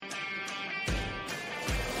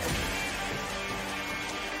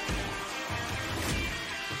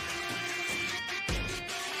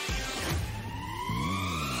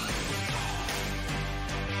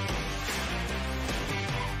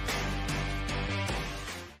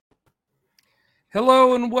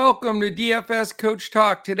Hello and welcome to DFS Coach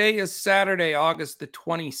Talk. Today is Saturday, August the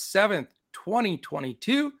 27th,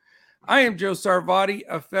 2022. I am Joe Sarvati,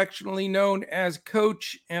 affectionately known as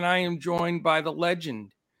Coach, and I am joined by the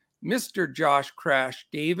legend, Mr. Josh Crash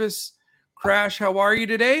Davis. Crash, how are you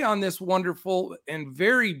today on this wonderful and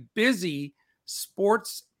very busy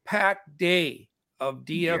sports-packed day of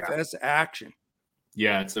DFS action?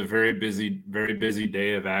 Yeah, it's a very busy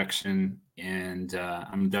day of action, and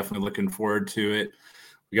I'm definitely looking forward to it.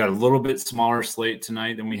 We got a little bit smaller slate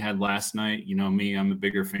tonight than we had last night. You know me, I'm a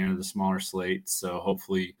bigger fan of the smaller slate, so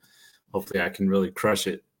hopefully I can really crush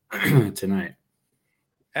it tonight.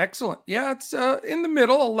 Excellent. Yeah, it's in the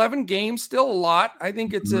middle, 11 games, still a lot. I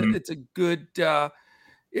think it's a good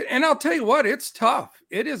and I'll tell you what, it's tough.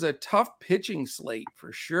 It is a tough pitching slate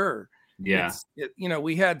for sure. Yeah.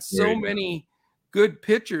 We had so many good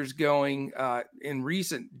pitchers going in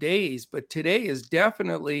recent days, but today is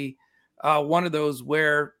definitely one of those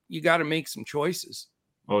where you got to make some choices.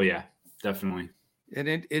 Oh yeah, definitely. And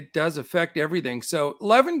it does affect everything. So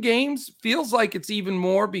 11 games feels like it's even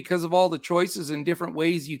more because of all the choices and different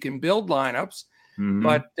ways you can build lineups.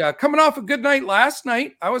 But coming off a good night last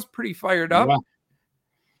night, I was pretty fired up.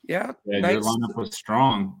 Yeah, your lineup was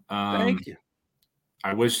strong. Thank you.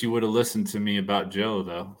 I wish you would have listened to me about Joe,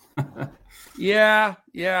 though. Yeah.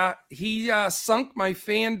 He sunk my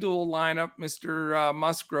FanDuel lineup, Mr.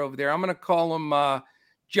 Musgrove there. I'm going to call him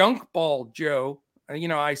Junk Ball Joe.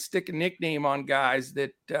 I stick a nickname on guys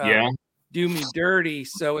that do me dirty.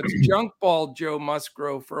 So it's Junk Ball Joe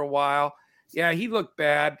Musgrove for a while. Yeah, he looked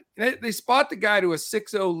bad. They spot the guy to a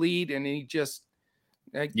 6-0 lead, and he just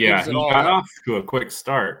he got off to a quick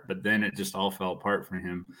start, but then it just all fell apart for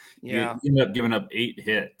him. Yeah, he ended up giving up 8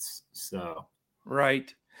 hits. So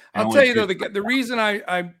right. I'll tell you though, the reason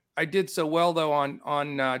I did so well though on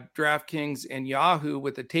DraftKings and Yahoo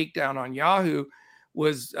with the takedown on Yahoo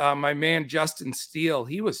was my man Justin Steele.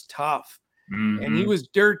 He was tough, and he was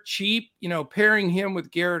dirt cheap. Pairing him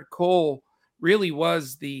with Garrett Cole really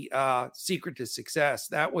was the secret to success.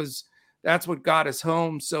 That's what got us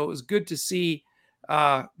home. So it was good to see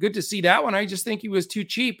that one. I just think he was too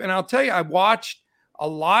cheap. And I'll tell you, I watched a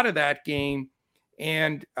lot of that game,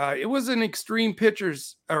 and it was an extreme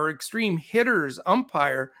pitchers or extreme hitters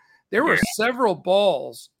umpire. There were several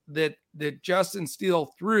balls that Justin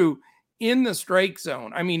Steele threw in the strike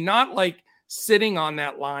zone. I mean, not like sitting on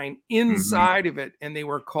that line, inside of it, and they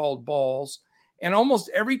were called balls. And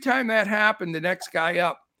almost every time that happened, the next guy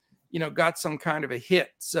up, got some kind of a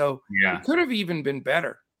hit. So it could have even been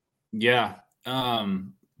better. Yeah.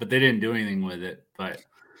 But they didn't do anything with it. But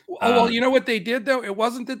well, you know what they did though? It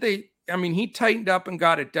wasn't that he tightened up and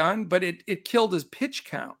got it done, but it killed his pitch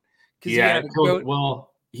count. But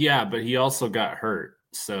he also got hurt.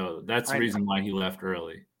 So that's the reason why he left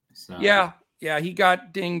early. So yeah, he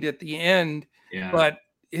got dinged at the end. Yeah. But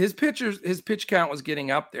his pitch count was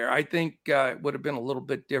getting up there. I think it would have been a little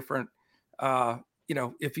bit different,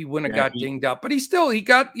 if he wouldn't have got dinged up. But he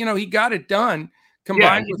got it done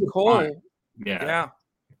combined with Cole. Yeah,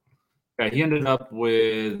 he ended up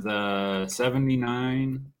with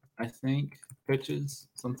 79, I think, pitches,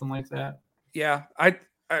 something like that. Yeah,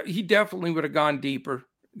 he definitely would have gone deeper.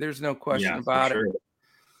 There's no question about it.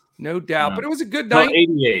 No doubt. But it was a good night.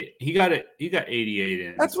 88. He got 88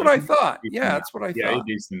 in. That's what I thought. Yeah, that's what I thought. Yeah, a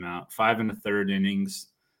decent amount. 5 1/3 innings.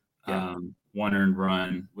 1 earned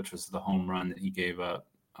run, which was the home run that he gave up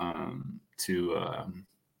to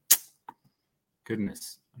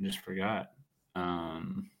goodness, I just forgot.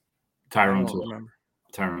 Tyrone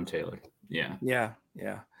Taylor. Yeah.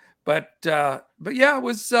 But yeah, it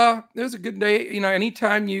was a good day.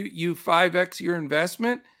 Anytime you 5x your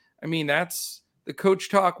investment, I mean, that's the Coach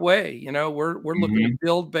Talk way. We're looking to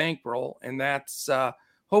build bankroll, and that's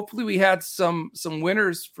hopefully we had some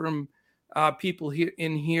winners from people here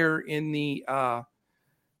in the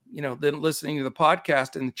then listening to the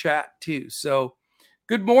podcast in the chat too. So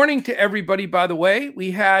good morning to everybody. By the way,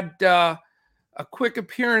 we had a quick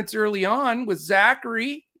appearance early on with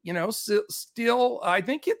Zachary, still, I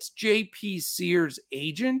think it's JP Sears'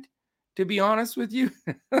 agent, to be honest with you.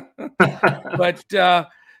 But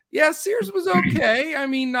Sears was okay. I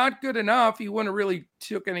mean, not good enough. He wouldn't have really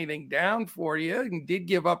took anything down for you, and did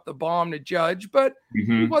give up the bomb to Judge, but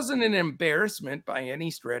he wasn't an embarrassment by any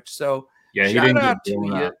stretch. So shout out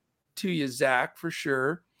to you, Zach, for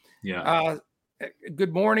sure. Yeah.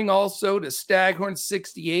 Good morning also to Staghorn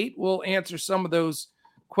 68. We'll answer some of those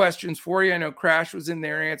questions for you. I know Crash was in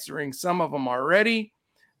there answering some of them already.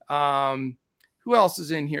 Who else is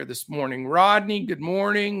in here this morning? Rodney, good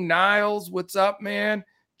morning. Niles, what's up, man?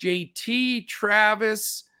 JT,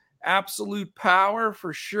 Travis, Absolute Power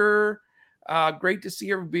for sure. Great to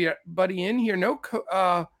see everybody in here. No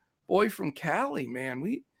boy from Cali, man.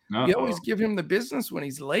 We always give him the business when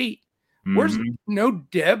he's late. Where's no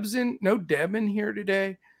Deb in here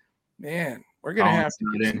today? Man, we're gonna have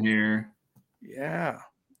to get in here. Yeah.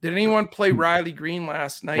 Did anyone play Riley Green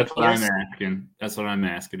last night? That's what I'm asking. That's what I'm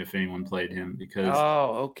asking, if anyone played him, because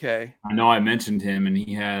okay. I know I mentioned him, and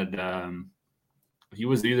he had he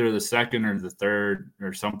was either the second or the third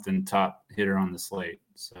or something top hitter on the slate.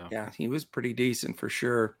 So yeah, he was pretty decent for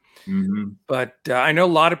sure. Mm-hmm. But I know a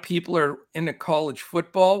lot of people are into college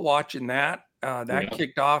football watching that. That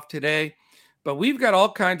kicked off today. But we've got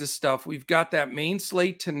all kinds of stuff. We've got that main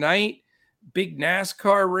slate tonight. Big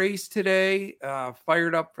NASCAR race today.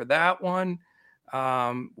 Fired up for that one.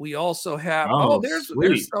 We also have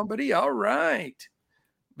there's somebody. All right.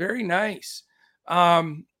 Very nice.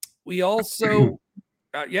 We also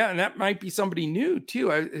and that might be somebody new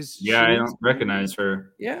too. I don't recognize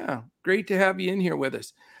her. Yeah, great to have you in here with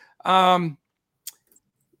us. I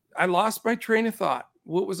lost my train of thought.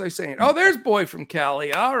 What was I saying? Oh, there's boy from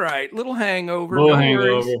Cali. All right, little hangover.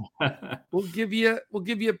 We'll give you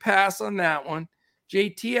a pass on that one.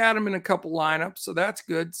 JT had him in a couple lineups, so that's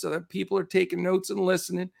good. So that people are taking notes and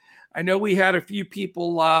listening. I know we had a few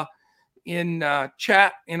people in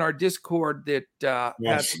chat in our Discord that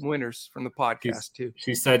had some winners from the podcast too.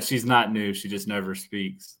 She said she's not new. She just never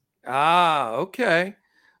speaks. Okay.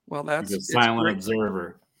 Well, that's a silent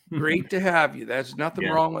observer. Great to have you. There's nothing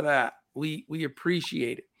wrong with that. We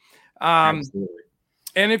appreciate it. Absolutely.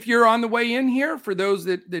 And if you're on the way in here, for those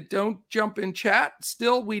that don't jump in chat,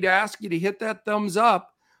 still, we'd ask you to hit that thumbs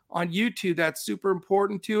up on YouTube. That's super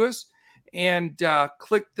important to us. And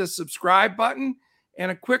click the subscribe button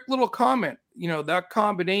and a quick little comment. You know, that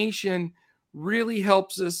combination really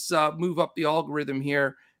helps us move up the algorithm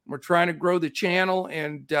here. We're trying to grow the channel,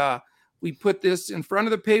 and we put this in front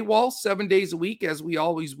of the paywall 7 days a week, as we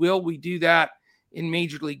always will. We do that in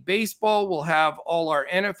Major League Baseball. We'll have all our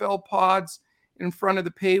NFL pods in front of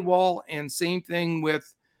the paywall, and same thing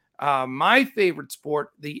with my favorite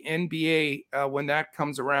sport, the NBA, when that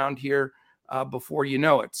comes around here before you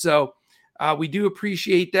know it. So we do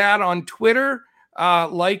appreciate that. On Twitter,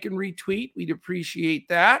 like and retweet. We'd appreciate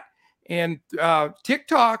that. And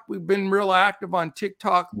TikTok, we've been real active on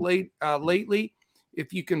TikTok lately.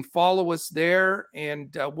 If you can follow us there,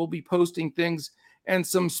 and we'll be posting things and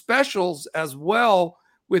some specials as well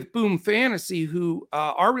with Boom Fantasy, who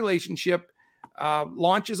our relationship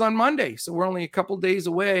launches on Monday. So we're only a couple days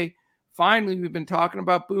away. Finally, we've been talking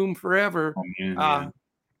about Boom forever.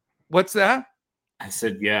 What's that? I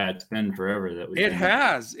said, it's been forever that we. It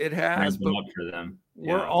has. But up for them.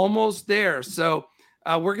 We're almost there. So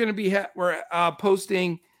we're going to be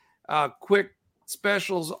posting quick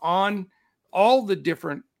specials on all the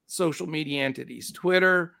different social media entities: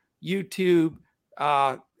 Twitter, YouTube,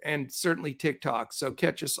 and certainly TikTok. So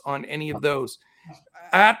catch us on any of those.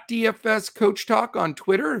 At DFS Coach Talk on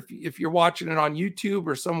Twitter, if you're watching it on YouTube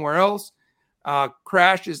or somewhere else.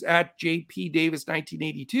 Crash is at JP Davis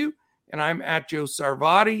 1982, and I'm at Joe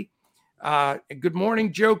Sarvati. Good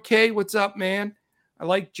morning, Joe K. What's up, man? I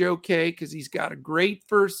like Joe K because he's got a great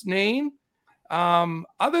first name.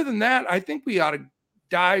 Other than that, I think we ought to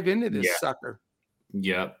dive into this sucker.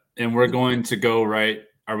 Yep. And we're going to go right.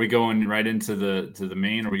 Are we going right into the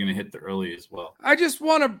main, or are we going to hit the early as well? I just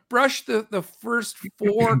want to brush the first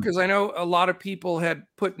four, because I know a lot of people had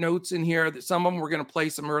put notes in here that some of them were going to play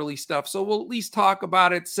some early stuff. So we'll at least talk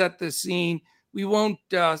about it, set the scene. We won't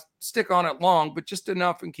stick on it long, but just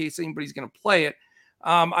enough in case anybody's going to play it.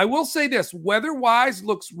 I will say this, weather-wise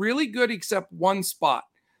looks really good except one spot.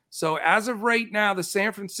 So as of right now, the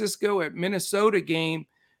San Francisco at Minnesota game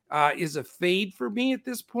is a fade for me at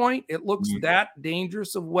this point. It looks that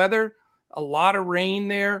dangerous of weather, a lot of rain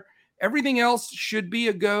there. Everything else should be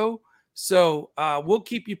a go. So we'll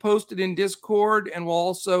keep you posted in Discord, and we'll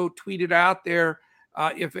also tweet it out there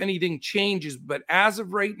if anything changes. But as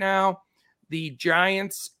of right now, the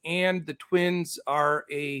Giants and the Twins are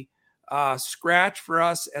a scratch for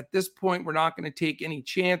us. At this point, we're not going to take any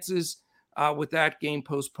chances with that game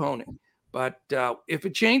postponing. But if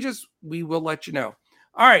it changes, we will let you know.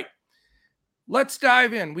 All right, let's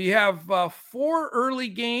dive in. We have 4 early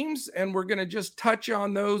games, and we're going to just touch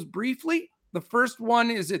on those briefly. The first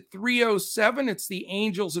one is at 3:07. It's the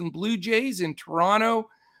Angels and Blue Jays in Toronto.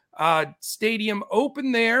 Stadium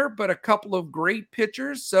open there, but a couple of great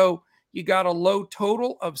pitchers. So you got a low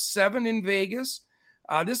total of 7 in Vegas.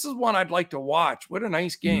 This is one I'd like to watch. What a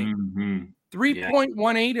nice game.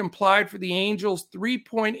 3.18 implied for the Angels,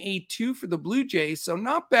 3.82 for the Blue Jays. So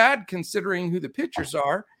not bad considering who the pitchers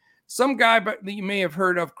are. Some guy that you may have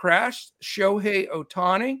heard of, Crash, Shohei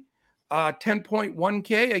Ohtani,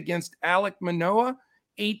 10.1K against Alek Manoah,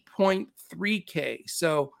 8.3K.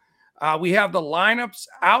 So we have the lineups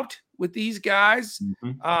out with these guys.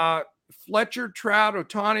 Mm-hmm. Fletcher, Trout,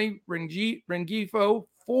 Ohtani, Rengifo,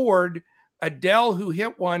 Ford, Adele, who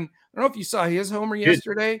hit one. I don't know if you saw his homer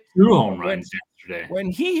yesterday. 2 home runs yesterday. When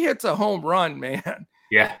he hits a home run, man,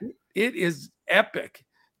 yeah, it is epic.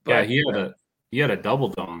 But, yeah, he had a double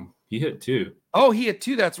dong. He hit 2. Oh, he hit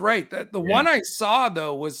 2. That's right. The one I saw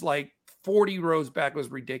though was like 40 rows back. It was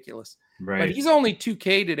ridiculous. Right. But he's only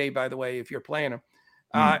 2K today, by the way, if you're playing him.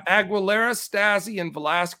 Aguilera, Stasi, and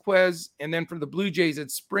Velasquez. And then for the Blue Jays,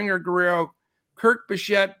 it's Springer, Guerrero, Kirk,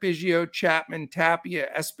 Bichette, Biggio, Chapman, Tapia,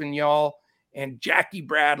 Espinal, and Jackie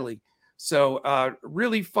Bradley. So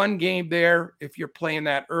really fun game there if you're playing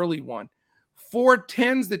that early one.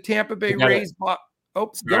 4-10s, the Tampa Bay Rays. Sorry,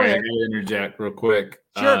 go ahead. I got to interject real quick.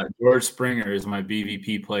 Sure. George Springer is my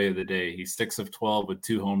BVP play of the day. He's 6 of 12 with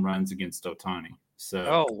 2 home runs against Ohtani.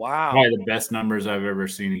 So, wow. Probably the best numbers I've ever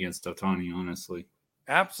seen against Ohtani, honestly.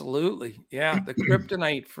 Absolutely. Yeah, the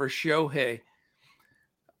kryptonite for Shohei.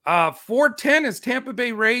 4-10 is Tampa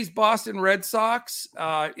Bay Rays, Boston Red Sox.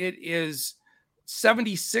 It is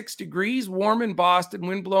 76 degrees, warm in Boston,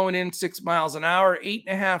 wind blowing in 6 miles an hour,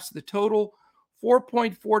 8.5 is the total,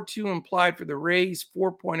 4.42 implied for the Rays,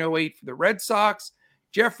 4.08 for the Red Sox.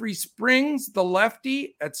 Jeffrey Springs, the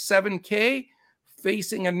lefty, at 7K,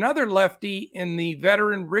 facing another lefty in the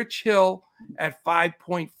veteran Rich Hill at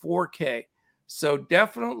 5.4K. So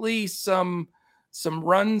definitely some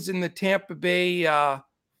runs in the Tampa Bay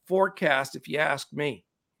forecast, if you ask me.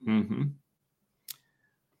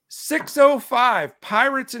 6:05,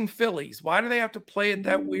 Pirates and Phillies. Why do they have to play at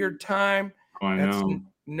that weird time? That's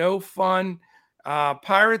no fun.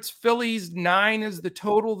 Pirates, Phillies, 9 is the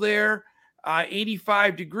total there.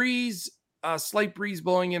 85 degrees, slight breeze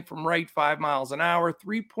blowing in from right, 5 miles an hour.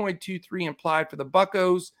 3.23 implied for the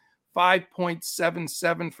Buccos,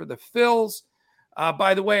 5.77 for the Phils.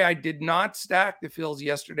 By the way, I did not stack the Phils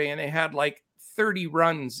yesterday, and they had like 30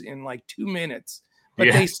 runs in like 2 minutes.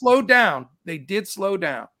 But they slowed down. They did slow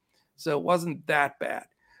down. So it wasn't that bad.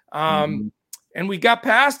 And we got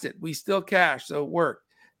past it. We still cashed, so it worked.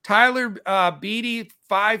 Tyler Beatty,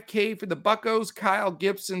 5K for the Buccos. Kyle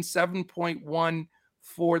Gibson, 7.1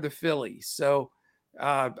 for the Phillies. So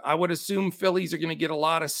I would assume Phillies are going to get a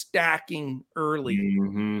lot of stacking early.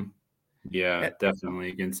 Yeah, definitely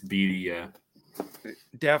against Beatty, yeah.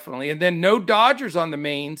 Definitely. And then no Dodgers on the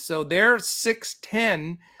main. So they're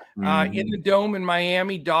 6-10 in the Dome in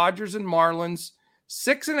Miami. Dodgers and Marlins,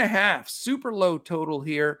 6.5, super low total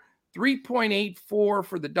here. 3.84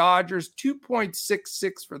 for the Dodgers,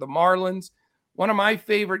 2.66 for the Marlins. One of my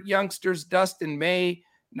favorite youngsters, Dustin May,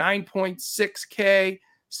 9.6K.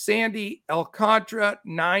 Sandy Alcantara,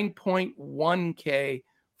 9.1K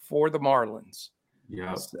for the Marlins.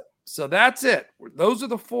 Yeah. So that's it. Those are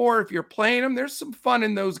the 4. If you're playing them, there's some fun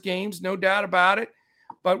in those games, no doubt about it.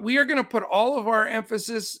 But we are going to put all of our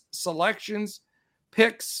emphasis, selections,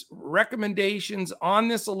 picks, recommendations on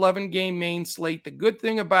this 11-game main slate. The good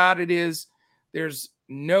thing about it is there's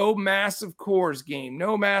no massive Coors game,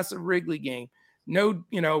 no massive Wrigley game, no,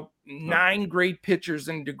 9 great pitchers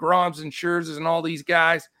and DeGroms and Scherzers and all these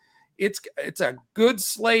guys. It's a good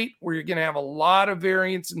slate where you're going to have a lot of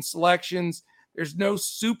variance in selections. There's no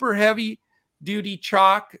super heavy duty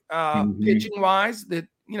chalk pitching wise. That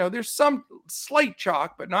there's some slight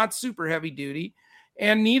chalk, but not super heavy duty,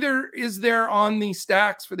 and neither is there on the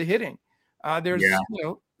stacks for the hitting. There's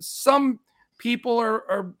some people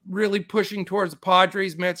are really pushing towards the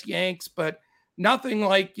Padres, Mets, Yanks, but nothing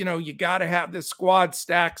like you got to have this squad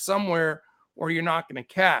stacked somewhere or you're not going to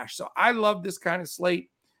cash. So I love this kind of slate,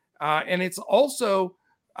 and it's also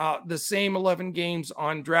the same 11 games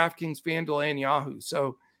on DraftKings, FanDuel, and Yahoo.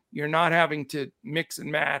 So you're not having to mix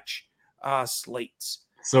and match slates.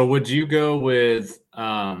 So would you go with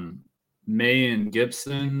May and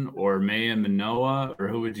Gibson or May and Manoah, or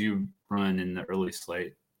who would you run in the early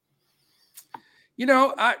slate?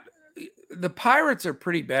 The Pirates are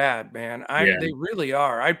pretty bad, man. They really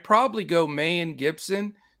are. I'd probably go May and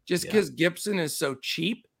Gibson just because Gibson is so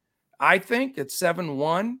cheap. I think it's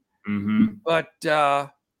 7-1. But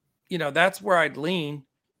that's where I'd lean.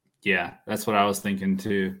 Yeah, that's what I was thinking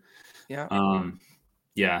too. Yeah.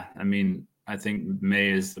 I mean, I think May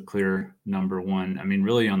is the clear number 1. I mean,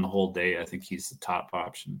 really on the whole day, I think he's the top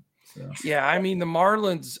option. So. Yeah, I mean, the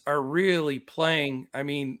Marlins are really playing. I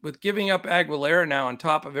mean, with giving up Aguilera now on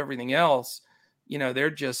top of everything else, they're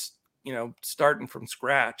just, starting from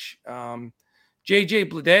scratch. JJ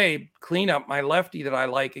Bleday, clean up my lefty that I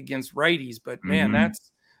like against righties, but man,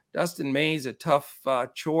 Dustin May's a tough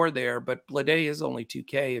chore there, but Bleday is only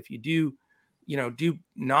 2K. If you do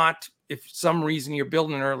not, if some reason you're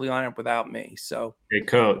building an early lineup without May. So, hey,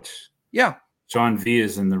 Coach. Yeah. Sean V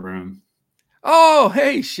is in the room. Oh,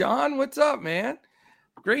 hey, Sean. What's up, man?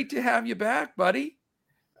 Great to have you back, buddy.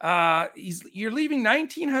 You're leaving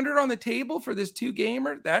 1,900 on the table for this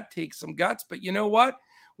 2-gamer. That takes some guts, but you know what?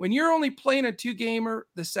 When you're only playing a 2-gamer,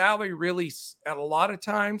 the salary really, at a lot of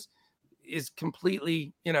times, is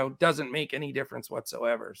completely, doesn't make any difference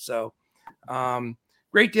whatsoever. So,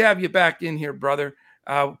 great to have you back in here, brother.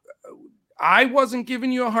 I wasn't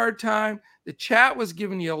giving you a hard time. The chat was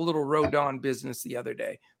giving you a little Rodon business the other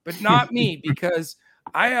day, but not me, because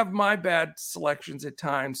I have my bad selections at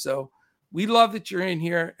times. So we love that you're in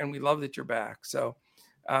here, and we love that you're back. So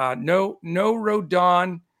no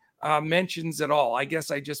Rodon mentions at all. I guess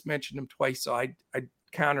I just mentioned him twice, so I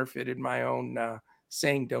counterfeited my own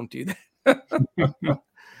saying don't do that.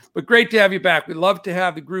 But great to have you back. We'd love to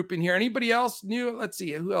have the group in here. Anybody else new? Let's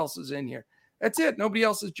see who else is in here. That's it. Nobody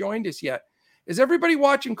else has joined us yet. Is everybody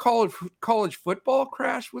watching college football,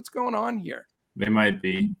 Crash? What's going on here? They might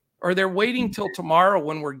be. Or they're waiting till tomorrow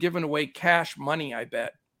when we're giving away cash money, I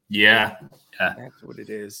bet. Yeah. That's what it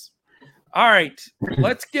is. All right.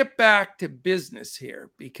 Let's get back to business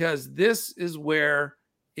here, because this is where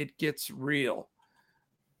it gets real.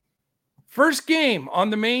 First game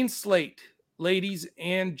on the main slate, ladies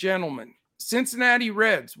and gentlemen. Cincinnati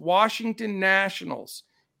Reds, Washington Nationals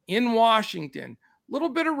in Washington. Little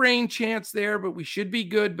bit of rain chance there, but we should be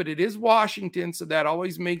good. But it is Washington, so that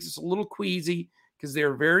always makes us a little queasy because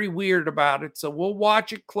they're very weird about it. So we'll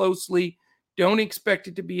watch it closely. Don't expect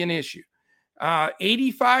it to be an issue.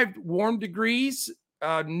 85 warm degrees,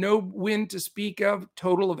 no wind to speak of.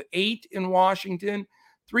 Total of 8 in Washington.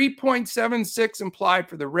 3.76 implied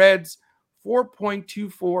for the Reds.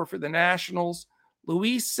 4.24 for the Nationals.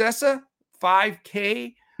 Luis Cessa,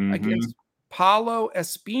 5K against Paulo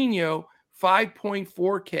Espino,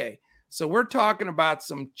 5.4K. So we're talking about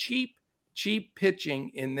some cheap pitching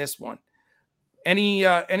in this one.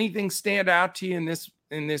 Anything stand out to you in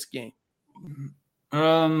this game?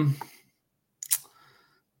 On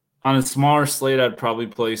a smaller slate, I'd probably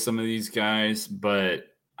play some of these guys, but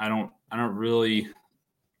I really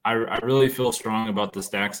feel strong about the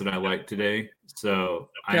stacks that I like today. So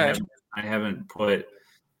okay. I haven't put,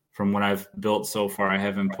 from what I've built so far, I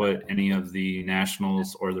haven't put any of the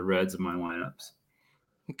Nationals or the Reds in my lineups.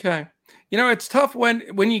 Okay. It's tough when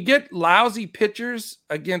you get lousy pitchers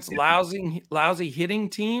against lousy hitting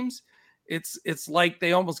teams. It's like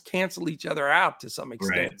they almost cancel each other out to some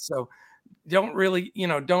extent. Right. So don't really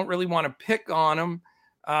want to pick on them.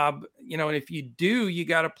 And if you do, you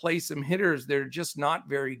got to play some hitters. They're just not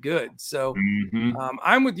very good. So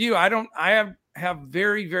I'm with you. I have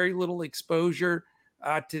very, very little exposure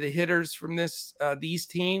to the hitters from these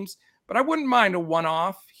teams, but I wouldn't mind a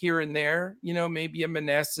one-off here and there, maybe a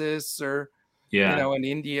Meneses or, an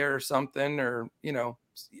India or something, or,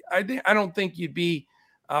 I don't think you'd be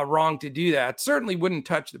wrong to do that. Certainly wouldn't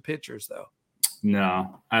touch the pitchers though.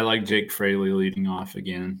 No, I like Jake Fraley leading off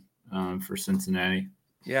again for Cincinnati.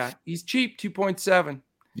 Yeah, he's cheap, 2.7.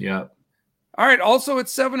 Yeah. All right. Also at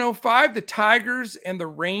 7:05, the Tigers and the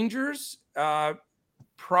Rangers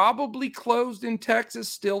probably closed in Texas.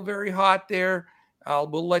 Still very hot there.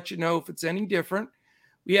 We'll let you know if it's any different.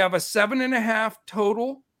 We have a 7.5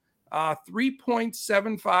 total,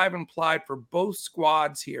 3.75 implied for both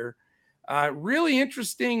squads here. Really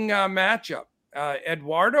interesting matchup.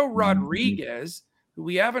 Eduardo Rodriguez, who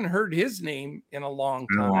we haven't heard his name in a long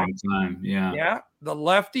time. Yeah. Yeah. The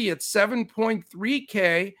lefty at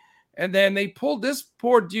 7.3K. And then they pulled this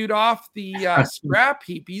poor dude off the scrap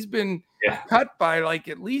heap. He's been cut by like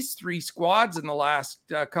at least 3 squads in the last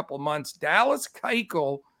couple of months. Dallas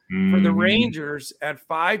Keuchel for the Rangers at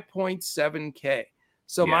 5.7K.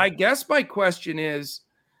 So my question is,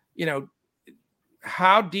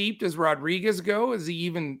 how deep does Rodriguez go? Is he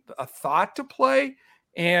even a thought to play?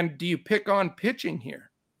 And do you pick on pitching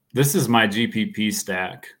here? This is my GPP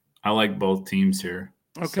stack. I like both teams here.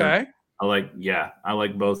 Okay. So I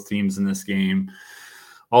like both teams in this game.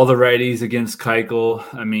 All the righties against Keuchel.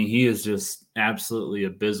 I mean, he is just absolutely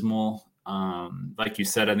abysmal. Like you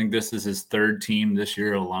said, I think this is his 3rd team this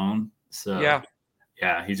year alone. So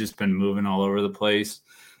yeah, he's just been moving all over the place.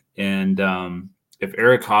 And if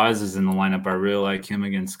Eric Haas is in the lineup, I really like him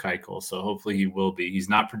against Keuchel. So hopefully he will be. He's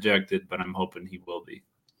not projected, but I'm hoping he will be.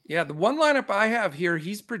 Yeah, the one lineup I have here,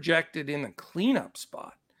 he's projected in the cleanup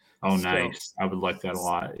spot. Oh, so nice. I would like that a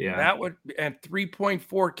lot. Yeah. That would, at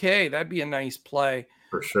 3.4K, that'd be a nice play.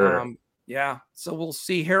 For sure. Yeah. So we'll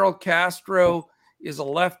see. Harold Castro is a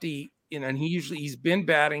lefty. and he's been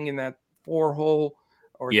batting in that 4 hole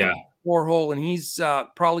or 4 hole, and he's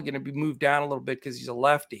probably going to be moved down a little bit because he's a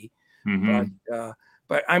lefty.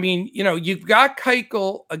 But I mean, you've got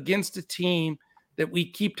Keuchel against a team that we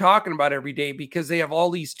keep talking about every day because they have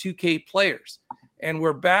all these 2K players, and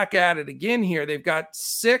we're back at it again here. They've got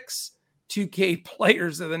 6 2K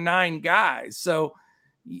players of the 9 guys. So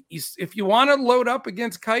if you want to load up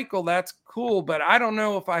against Keuchel, that's cool, but I don't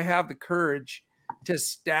know if I have the courage to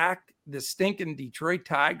stack the stinking Detroit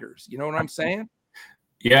Tigers. You know what I'm saying?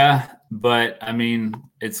 Yeah, but I mean,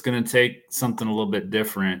 it's going to take something a little bit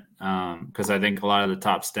different because I think a lot of the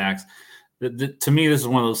top stacks, to me, this is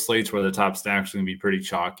one of those slates where the top stacks are going to be pretty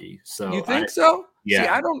chalky. So you think so? Yeah. See,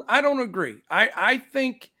 I don't agree. I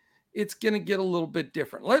think it's going to get a little bit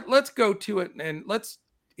different. Let's go to it and let's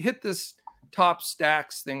hit this top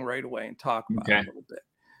stacks thing right away and talk about it a little bit.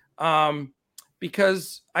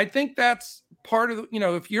 Because I think that's part of the,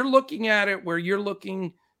 if you're looking at it where you're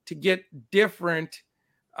looking to get different,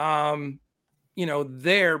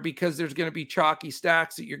 there because there's going to be chalky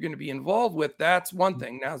stacks that you're going to be involved with. That's one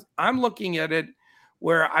thing. Now I'm looking at it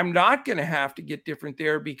where I'm not going to have to get different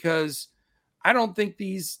there because I don't think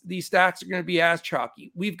these stacks are going to be as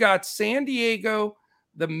chalky. We've got San Diego,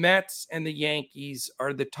 the Mets, and the Yankees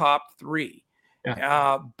are the top 3.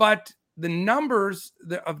 Yeah. But the numbers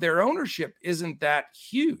of their ownership isn't that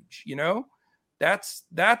huge. That's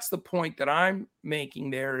the point that I'm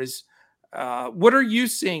making there is, what are you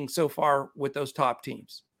seeing so far with those top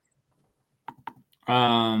teams?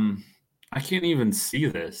 I can't even see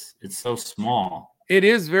this. It's so small. It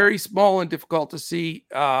is very small and difficult to see.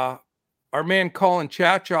 Our man Colin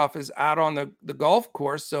Chachoff is out on the golf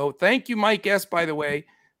course. So thank you, Mike S., by the way,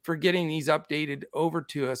 for getting these updated over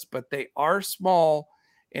to us. But they are small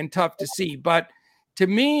and tough to see. But to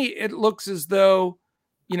me, it looks as though,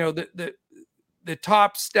 the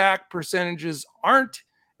top stack percentages aren't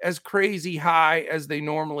as crazy high as they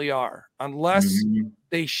normally are, unless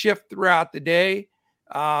they shift throughout the day.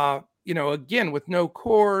 Again, with no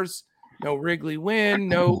cores, no Wrigley win,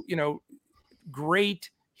 no, great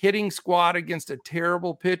hitting squad against a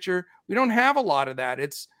terrible pitcher. We don't have a lot of that.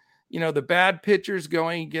 It's, the bad pitchers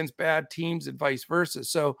going against bad teams and vice versa.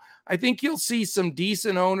 So I think you'll see some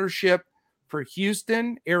decent ownership for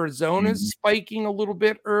Houston. Arizona's spiking a little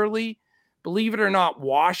bit early. Believe it or not,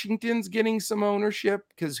 Washington's getting some ownership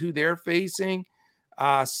because who they're facing.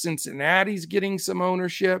 Cincinnati's getting some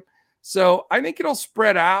ownership. So I think it'll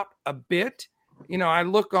spread out a bit. I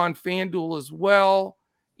look on FanDuel as well,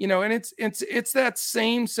 and it's that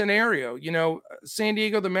same scenario. San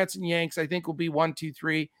Diego, the Mets and Yanks, I think will be 1, 2,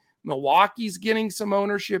 3. Milwaukee's getting some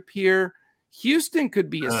ownership here. Houston could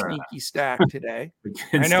be a sneaky stack today.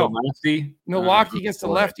 I know. Milwaukee against the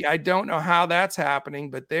lefty. I don't know how that's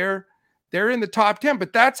happening, but they're in the top 10.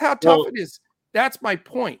 But that's how tough it is. That's my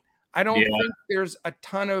point. I don't think there's a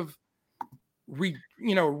ton of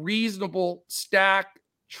reasonable stack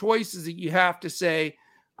choices that you have to say,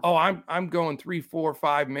 oh, I'm going 3, 4,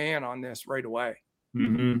 5 man on this right away.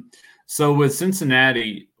 So with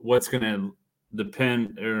Cincinnati, what's going to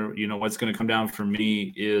depend, or what's going to come down for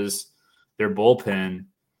me is their bullpen,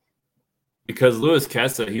 because Luis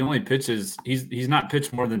Kessa, he only pitches, he's not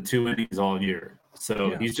pitched more than 2 innings all year,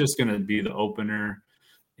 so he's just going to be the opener,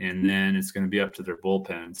 and then it's going to be up to their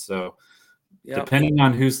bullpen. So depending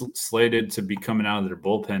on who's slated to be coming out of their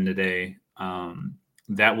bullpen today,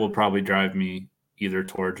 that will probably drive me either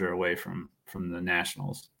towards or away from the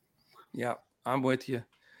Nationals. Yeah, I'm with you.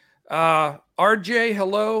 RJ,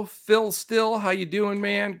 hello. Phil Still, how you doing,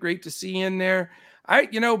 man? Great to see you in there.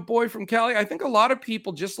 Boy from Cali, I think a lot of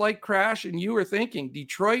people, just like Crash and you, are thinking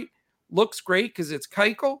Detroit looks great because it's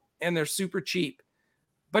Keuchel and they're super cheap.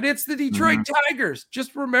 But it's the Detroit Tigers.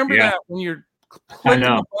 Just remember that when you're clicking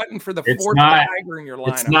the button for the fourth Tiger in your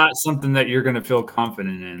lineup. It's not something that you're going to feel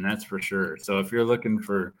confident in, that's for sure. So if you're looking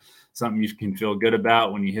for something you can feel good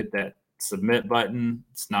about when you hit that submit button,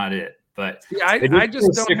 it's not it. But I just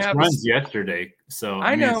don't 6 have runs yesterday. So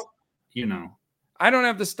I know. I don't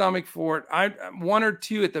have the stomach for it. I'm 1 or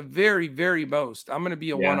 2 at the very, very most. I'm going to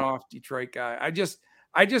be a one-off Detroit guy.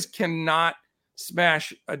 I just cannot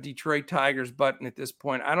smash a Detroit Tigers button at this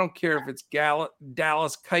point. I don't care if it's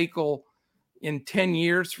Dallas Keuchel in 10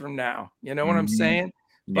 years from now. You know what I'm saying?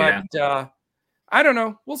 But I don't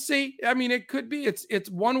know. We'll see. I mean, it could be. It's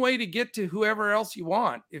one way to get to whoever else you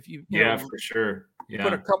want. If you know, for sure.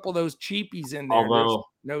 Put a couple of those cheapies in there. Although,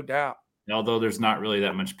 no doubt. Although there's not really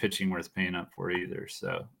that much pitching worth paying up for either.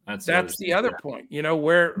 So that's the other point.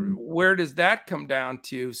 Where does that come down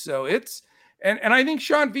to? So it's and I think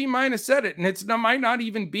Sean V might have said it, and might not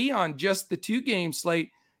even be on just the 2-game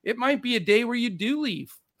slate. It might be a day where you do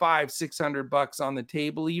leave $500-600 on the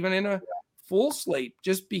table, even in a full slate,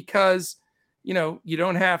 just because, you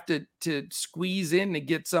don't have to squeeze in to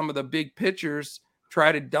get some of the big pitchers,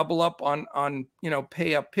 try to double up on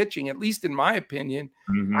pay up pitching, at least in my opinion.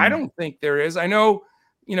 Mm-hmm. I don't think there is. I know,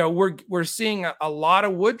 we're seeing a lot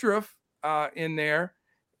of Woodruff in there,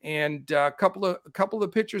 and a couple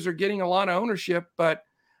of pitchers are getting a lot of ownership, but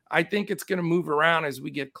I think it's going to move around as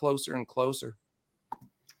we get closer and closer.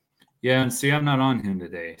 Yeah, and see, I'm not on him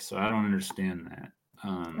today, so I don't understand that.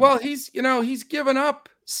 Well, he's given up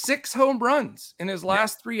 6 home runs in his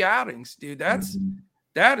last 3 outings, dude.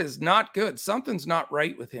 That is not good. Something's not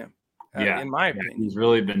right with him, in my opinion. He's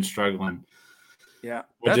really been struggling. Yeah,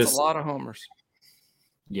 that's a lot of homers.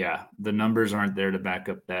 Yeah, the numbers aren't there to back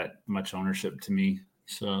up that much ownership to me.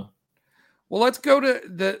 So, well, let's go to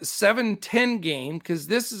the 7-10 game, because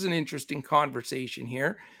this is an interesting conversation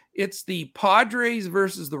here. It's the Padres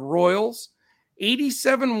versus the Royals.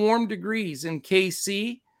 87 warm degrees in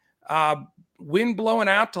KC. Wind blowing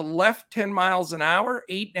out to left 10 miles an hour.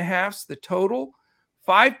 8.5's the total.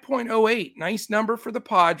 5.08. Nice number for the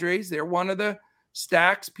Padres. They're one of the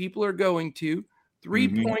stacks people are going to.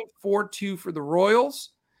 3.42 for the Royals.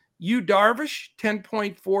 Yu Darvish,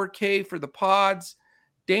 10.4K for the Pods.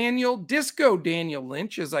 Disco Daniel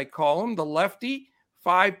Lynch, as I call him, the lefty,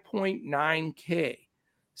 5.9K.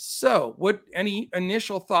 So, any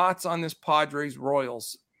initial thoughts on this Padres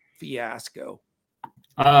Royals fiasco?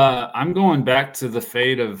 I'm going back to the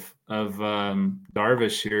fate of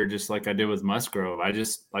Darvish here, just like I did with Musgrove.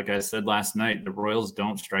 Like I said last night, the Royals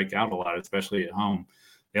don't strike out a lot, especially at home.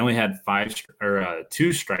 They only had 2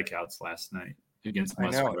 strikeouts last night against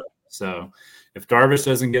Musgrove. So if Darvish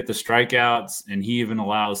doesn't get the strikeouts and he even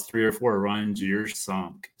allows 3 or 4 runs, you're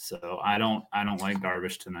sunk. So I don't like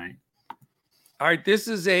Darvish tonight. All right, this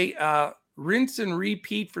is a rinse and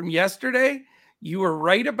repeat from yesterday. You were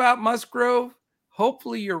right about Musgrove.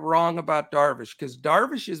 Hopefully you're wrong about Darvish, because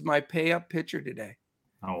Darvish is my pay-up pitcher today.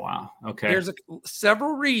 Oh, wow. Okay. There's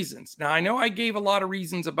several reasons. Now, I know I gave a lot of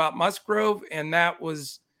reasons about Musgrove, and that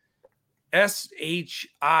was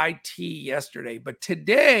SHIT yesterday. But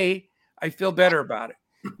today, I feel better about it.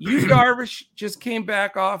 Yu Darvish just came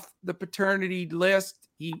back off the paternity list.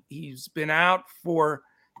 He's been out for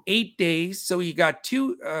 8 days, so he got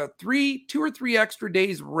 2 or 3 extra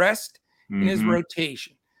days rest in his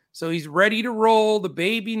rotation. So he's ready to roll the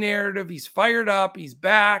baby narrative. He's fired up. He's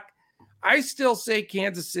back. I still say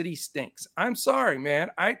Kansas City stinks. I'm sorry, man.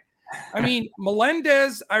 I mean,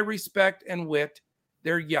 Melendez, I respect, and Witt.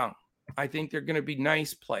 They're young. I think they're going to be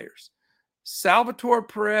nice players. Salvador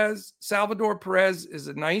Perez is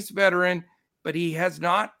a nice veteran, but he has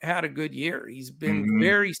not had a good year. He's been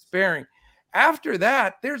very sparing. After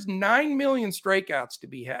that, there's 9 million strikeouts to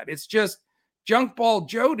be had. It's just Junk Ball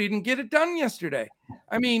Joe didn't get it done yesterday.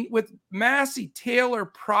 I mean, with Massey, Taylor,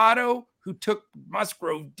 Prado, who took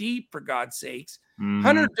Musgrove deep, for God's sakes.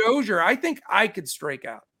 Hunter Dozier, I think I could strike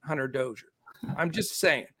out Hunter Dozier. I'm just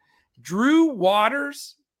saying. Drew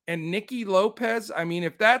Waters and Nicky Lopez, I mean,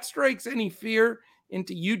 if that strikes any fear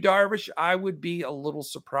into Yu Darvish, I would be a little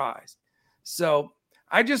surprised. So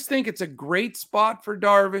I just think it's a great spot for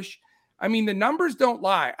Darvish. I mean, the numbers don't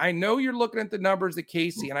lie. I know you're looking at the numbers at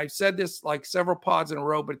Casey, and I've said this like several pods in a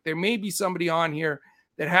row, but there may be somebody on here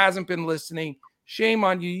that hasn't been listening. Shame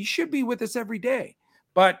on you. You should be with us every day.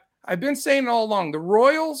 But I've been saying all along, the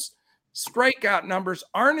Royals' strikeout numbers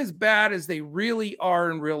aren't as bad as they really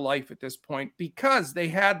are in real life at this point, because they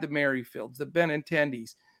had the Merrifields, the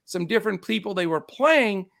Benintendis, some different people they were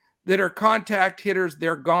playing that are contact hitters.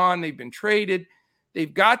 They're gone. They've been traded.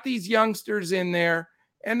 They've got these youngsters in there,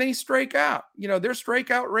 and they strike out. You know, their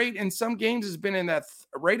strikeout rate in some games has been in that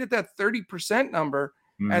right at that 30% number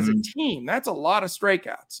as a team. That's a lot of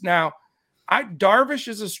strikeouts. Now, Darvish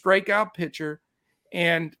is a strikeout pitcher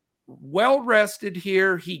and well rested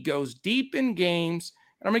here. He goes deep in games.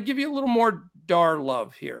 And I'm going to give you a little more Dar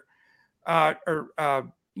love here.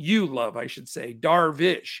 You love, I should say.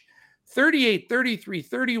 Darvish. 38, 33,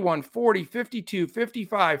 31, 40, 52,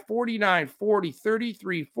 55, 49, 40,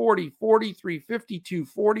 33, 40, 43, 52,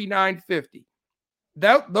 49, 50.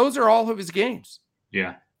 Those are all of his games.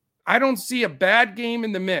 Yeah. I don't see a bad game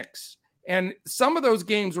in the mix. And some of those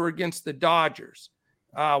games were against the Dodgers.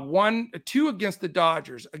 2 against the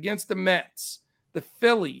Dodgers, against the Mets, the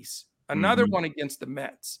Phillies, another one against the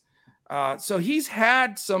Mets. So he's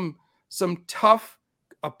had some tough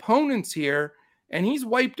opponents here, and he's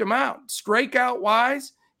wiped them out. Strikeout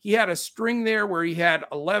wise, he had a string there where he had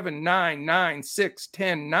 11, 9, 9, 6,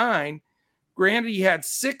 10, 9. Granted, he had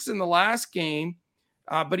 6 in the last game.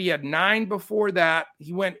 but he had 9 before that.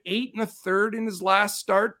 He went 8 1/3 in his last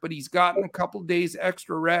start, but he's gotten a couple days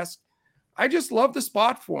extra rest. I just love the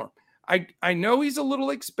spot for him. I know he's a little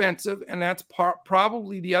expensive, and that's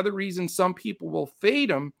probably the other reason some people will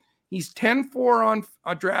fade him. He's 10-4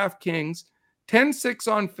 on DraftKings,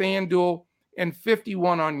 10-6 on FanDuel, and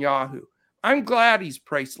 51 on Yahoo. I'm glad he's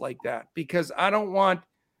priced like that because I don't want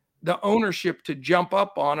the ownership to jump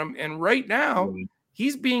up on him. And right now,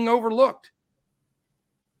 he's being overlooked.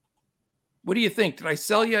 What do you think? Did I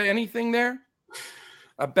sell you anything there?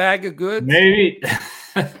 A bag of goods? Maybe.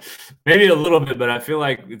 Maybe a little bit, but I feel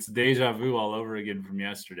like it's deja vu all over again from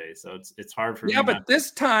yesterday. So it's hard for me. Yeah, but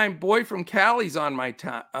this time, boy from Cali's on my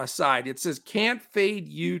side. It says, can't fade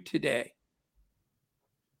you today.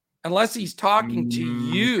 Unless he's talking to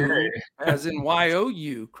you, as in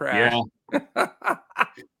YOU, Crash. Yeah.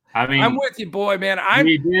 I mean, I'm with you, boy, man.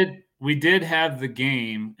 We did have the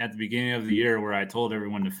game at the beginning of the year where I told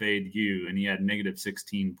everyone to fade you, and he had negative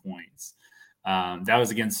 16 points. That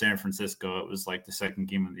was against San Francisco. It was like the second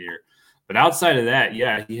game of the year. But outside of that,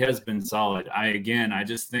 yeah, he has been solid. I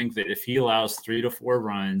just think that if he allows 3 to 4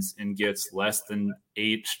 runs and gets less than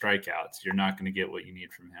 8 strikeouts, you're not going to get what you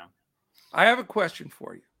need from him. I have a question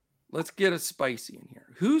for you. Let's get a spicy in here.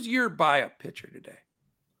 Who's your buy-up pitcher today?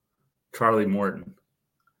 Charlie Morton.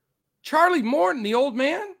 Charlie Morton, the old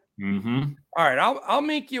man? Mm-hmm. All right, I'll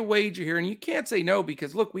make you a wager here, and you can't say no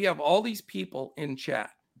because, look, we have all these people in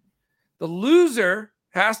chat. The loser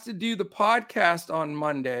has to do the podcast on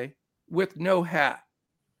Monday with no hat.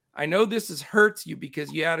 I know this hurts you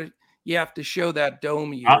because you have to show that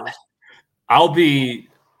dome of yours. I'll be.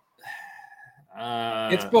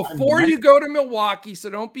 It's before you go to Milwaukee, so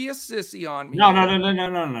don't be a sissy on me. No.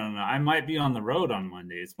 I might be on the road on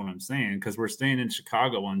Monday. Is what I'm saying because we're staying in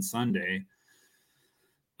Chicago on Sunday.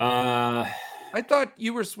 I thought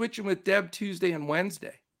you were switching with Deb Tuesday and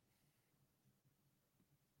Wednesday.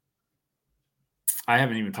 I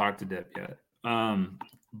haven't even talked to Deb yet.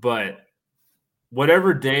 But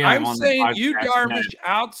whatever day I'm on saying, the podcast, Yu Darvish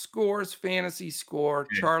outscores fantasy score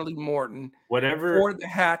Charlie Morton for the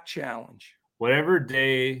hat challenge. Whatever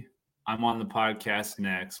day I'm on the podcast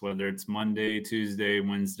next, whether it's Monday, Tuesday,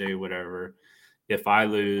 Wednesday, whatever, if I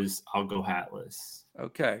lose, I'll go hatless.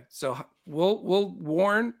 Okay, so we'll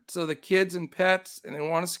warn so the kids and pets, and they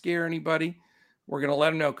want to scare anybody, we're going to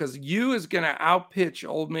let them know because you is going to outpitch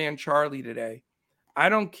old man Charlie today. I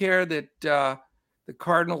don't care that the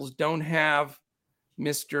Cardinals don't have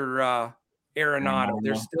Mr. Arenado.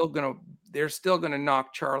 They're still gonna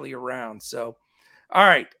knock Charlie around. So, all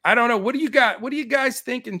right. I don't know. What do you got? What do you guys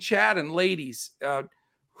think in chat and ladies?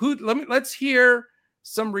 Let's hear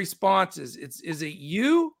some responses. Is it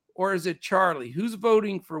you or is it Charlie? Who's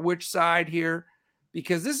voting for which side here?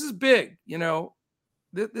 Because this is big. You know,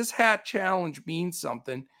 this hat challenge means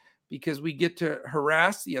something. Because we get to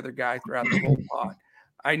harass the other guy throughout the whole pod.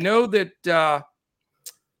 I know that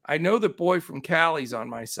boy from Cali's on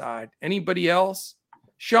my side. Anybody else?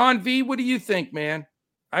 Sean V, what do you think, man?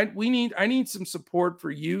 I need some support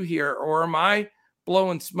for you here, or am I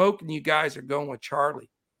blowing smoke and you guys are going with Charlie?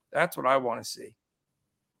 That's what I want to see.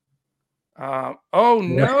 Oh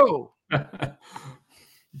no.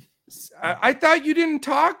 I thought you didn't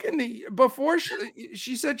talk before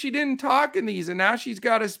she said she didn't talk in these, and now she's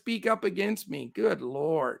got to speak up against me. Good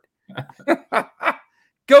Lord.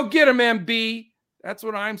 Go get him, MB. That's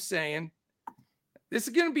what I'm saying. This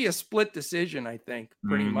is going to be a split decision, I think,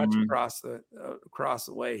 pretty much across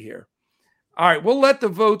the way here. All right, we'll let the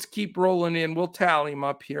votes keep rolling in. We'll tally them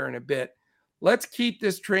up here in a bit. Let's keep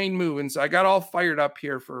this train moving. So I got all fired up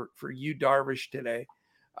here for Yu Darvish today.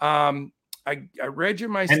 I read you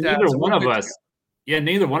my stats.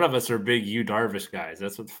 Neither one of us are big Yu Darvish guys.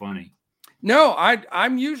 That's what's funny. No,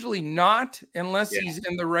 I'm usually not unless he's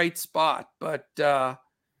in the right spot. But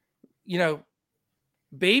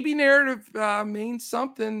baby narrative means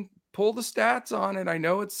something. Pull the stats on it. I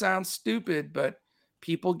know it sounds stupid, but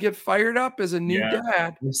people get fired up as a new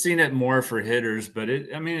dad. We've seen it more for hitters, but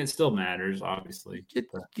it still matters, obviously.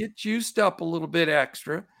 Get juiced up a little bit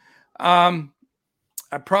extra.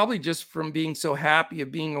 I probably just from being so happy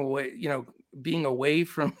of being away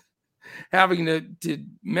from having to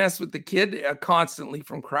mess with the kid constantly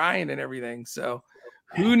from crying and everything. So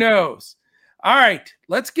who knows? All right,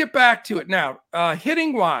 let's get back to it now.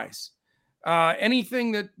 Hitting wise,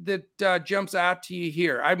 anything that jumps out to you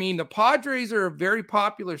here? I mean, the Padres are a very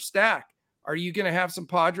popular stack. Are you going to have some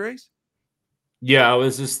Padres? Yeah, I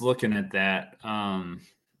was just looking at that.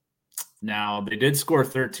 Now, they did score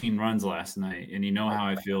 13 runs last night, and you know how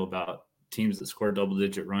I feel about teams that score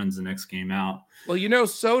double-digit runs the next game out. Well,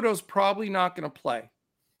 Soto's probably not going to play.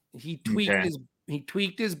 He tweaked He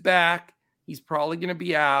tweaked his back. He's probably going to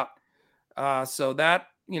be out. So that,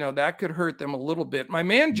 that could hurt them a little bit. My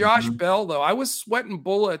man, Josh Bell, though, I was sweating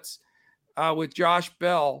bullets with Josh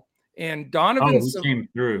Bell and Donovan. Oh, he came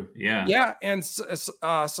through. Yeah. Yeah. And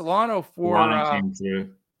Solano came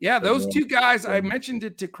through. Yeah. Those two guys, I mentioned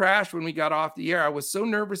it to Crash when we got off the air. I was so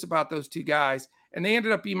nervous about those two guys, and they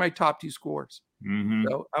ended up being my top 2 scorers.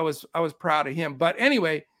 So I was proud of him. But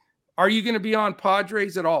anyway, are you going to be on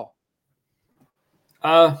Padres at all?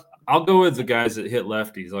 I'll go with the guys that hit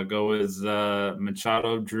lefties. I'll go with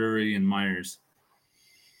Machado, Drury, and Myers.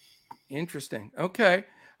 Interesting. Okay.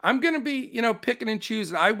 I'm going to be, picking and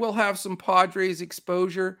choosing. I will have some Padres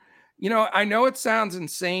exposure. I know it sounds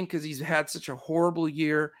insane because he's had such a horrible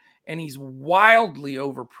year and he's wildly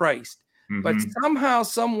overpriced. But somehow,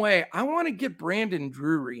 some way, I want to get Brandon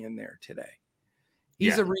Drury in there today.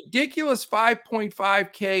 He's a ridiculous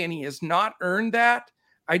 5.5K, and he has not earned that.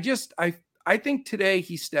 I think today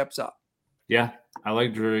he steps up. Yeah, I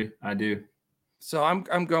like Drury. I do. So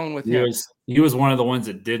I'm going with him. He was one of the ones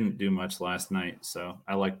that didn't do much last night, so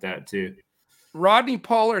I like that too. Rodney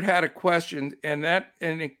Pollard had a question,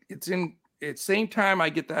 it's same time I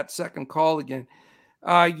get that second call again.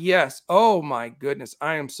 Yes. Oh my goodness.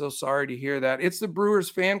 I am so sorry to hear that. It's the Brewers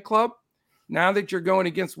fan club. Now that you're going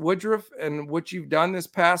against Woodruff and what you've done this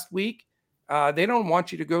past week, they don't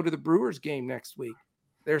want you to go to the Brewers game next week.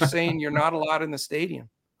 They're saying you're not allowed in the stadium.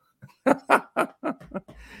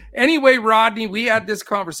 Anyway, Rodney, we had this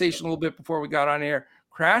conversation a little bit before we got on air.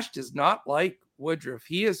 Crash does not like Woodruff.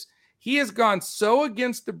 He has gone so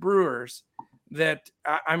against the Brewers that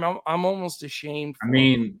I'm almost ashamed.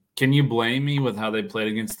 Can you blame me with how they played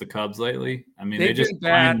against the Cubs lately? They just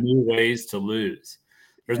find new ways to lose.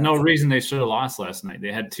 There's no reason they should have lost last night.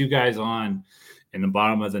 They had 2 guys on in the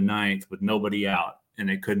bottom of the 9th with nobody out, and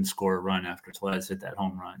they couldn't score a run after Tellez hit that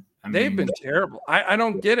home run. They've been terrible. I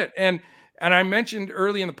don't get it. And I mentioned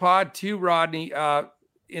early in the pod too, Rodney,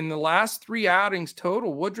 in the last 3 outings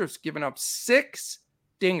total, Woodruff's given up 6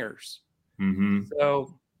 dingers.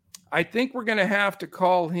 So I think we're going to have to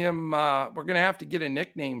call him. We're going to have to get a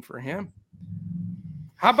nickname for him.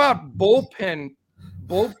 How about bullpen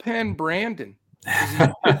Brandon?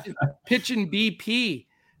 Pitching BP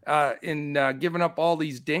in giving up all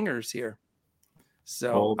these dingers here.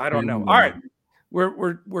 So I don't know. All right,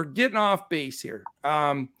 we're getting off base here.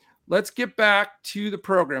 Let's get back to the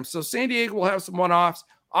program. So San Diego will have some one-offs.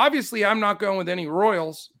 Obviously, I'm not going with any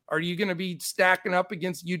Royals. Are you going to be stacking up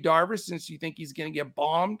against Yu Darvish since you think he's going to get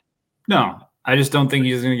bombed? No, I just don't think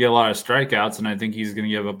he's going to get a lot of strikeouts, and I think he's going to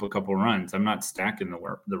give up a couple runs. I'm not stacking the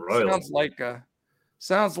Royals.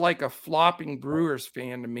 Sounds like a flopping Brewers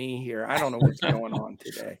fan to me here. I don't know what's going on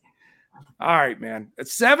today. All right, man. At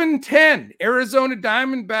 7:10, Arizona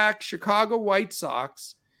Diamondbacks, Chicago White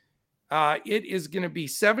Sox. It is going to be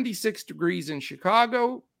 76 degrees in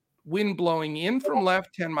Chicago, wind blowing in from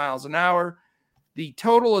left, 10 miles an hour. The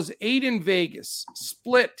total is 8 in Vegas,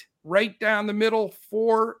 split right down the middle,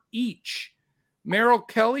 4 each. Merrill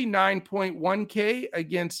Kelly, 9.1K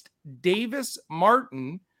against Davis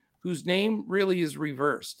Martin, whose name really is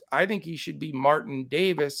reversed. I think he should be Martin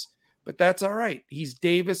Davis, but that's all right. He's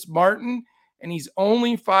Davis Martin, and he's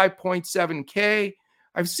only 5.7K.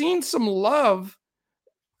 I've seen some love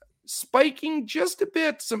spiking just a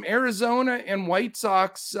bit, some Arizona and White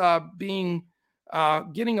Sox getting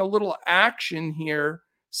a little action here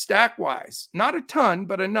stack-wise. Not a ton,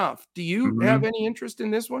 but enough. Do you have any interest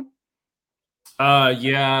in this one?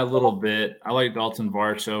 Yeah, a little bit. I like Dalton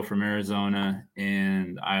Varsho from Arizona,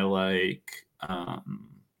 and I like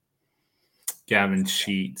Gavin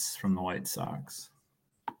Sheets from the White Sox.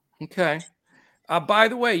 Okay. By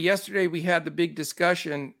the way, yesterday we had the big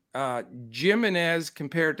discussion, Jimenez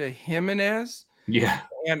compared to Jimenez. Yeah.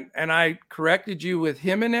 And I corrected you with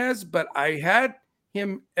Jimenez, but I had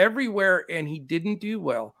him everywhere and he didn't do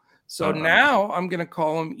well. So now I'm going to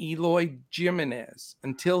call him Eloy Jimenez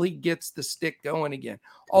until he gets the stick going again.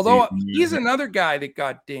 Although he's another guy that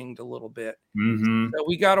got dinged a little bit. So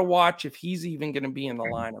we got to watch if he's even going to be in the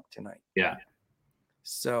lineup tonight. Yeah.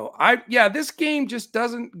 So this game just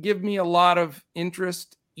doesn't give me a lot of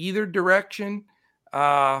interest either direction.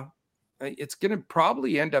 It's going to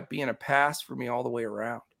probably end up being a pass for me all the way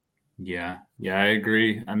around. Yeah, I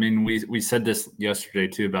agree. I mean, we said this yesterday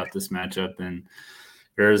too about this matchup, and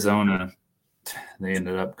Arizona, they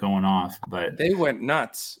ended up going off, but they went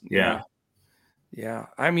nuts. Yeah.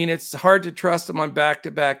 I mean, it's hard to trust them on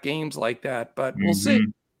back-to-back games like that, but we'll see.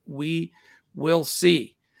 We will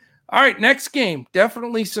see. All right, next game.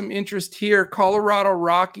 Definitely some interest here. Colorado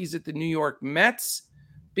Rockies at the New York Mets.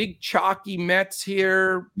 Big chalky Mets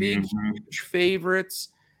here. Big huge favorites.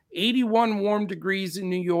 81 warm degrees in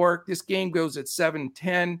New York. This game goes at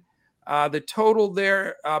 7:10. The total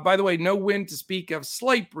there, by the way, no wind to speak of,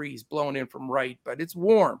 slight breeze blowing in from right, but it's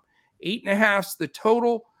warm. 8.5's the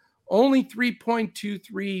total, only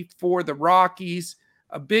 3.23 for the Rockies,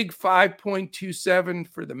 a big 5.27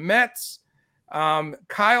 for the Mets.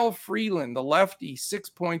 Kyle Freeland, the lefty,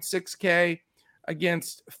 6.6K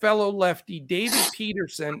against fellow lefty David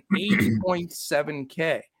Peterson,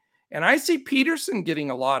 8.7K. And I see Peterson getting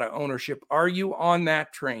a lot of ownership. Are you on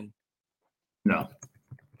that train? No.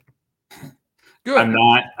 Good. I'm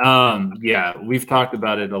not. Yeah, we've talked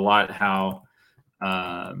about it a lot, how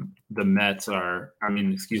the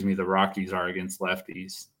Rockies are against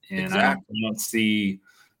lefties. And exactly. I don't see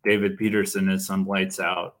David Peterson as some lights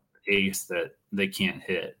out ace that they can't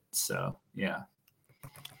hit. So, yeah.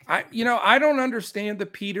 I don't understand the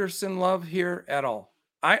Peterson love here at all.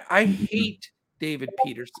 I hate David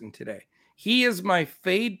Peterson today. He is my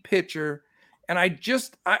fade pitcher. And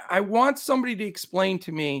I want somebody to explain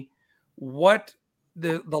to me what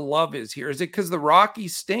the love is here. Is it because the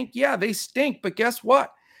Rockies stink? Yeah, they stink. But guess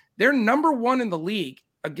what? They're number one in the league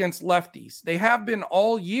against lefties. They have been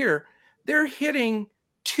all year. They're hitting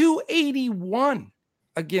 281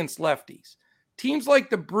 against lefties. Teams like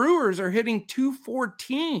the Brewers are hitting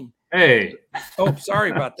 214. Hey. Oh,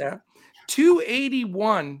 sorry about that.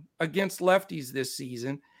 281 against lefties this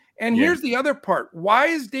season. And here's the other part. Why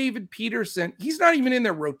is David Peterson? He's not even in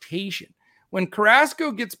their rotation. When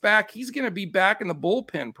Carrasco gets back, he's going to be back in the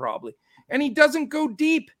bullpen probably. And he doesn't go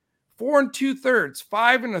deep. 4 2/3,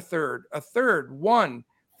 5 1/3, a third, 1,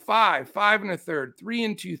 5, 5 1/3,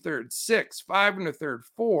 3 2/3, 6, 5 1/3,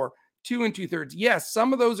 4, 2 2/3. Yes,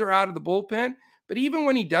 some of those are out of the bullpen, but even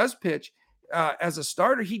when he does pitch as a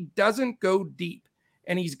starter, he doesn't go deep.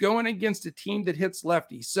 And he's going against a team that hits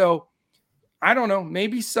lefties. So I don't know,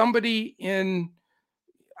 maybe somebody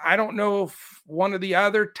I don't know if one of the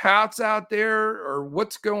other touts out there or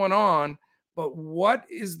what's going on, but what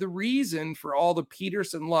is the reason for all the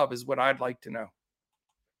Peterson love is what I'd like to know.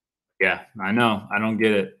 Yeah, I know. I don't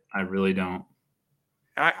get it. I really don't.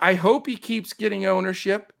 I hope he keeps getting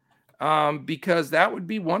ownership because that would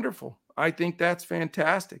be wonderful. I think that's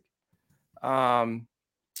fantastic.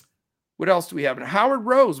 What else do we have? Howard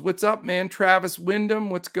Rose, what's up, man? Travis Wyndham,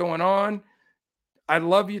 what's going on? I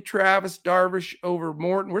love you, Travis. Darvish over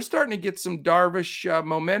Morton. We're starting to get some Darvish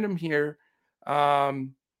momentum here.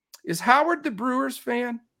 Is Howard the Brewers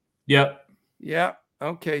fan? Yep. Yeah.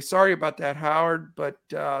 Okay. Sorry about that, Howard, but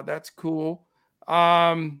that's cool.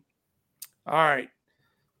 All right.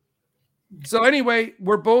 So anyway,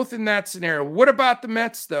 we're both in that scenario. What about the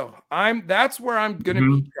Mets, though? That's where I'm going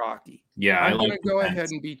to be chalky. Yeah, I'm going to go ahead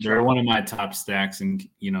and be chalky. They're one of my top stacks, and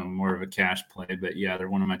more of a cash play. But yeah, they're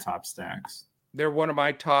one of my top stacks. They're one of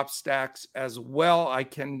my top stacks as well. I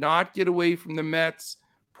cannot get away from the Mets.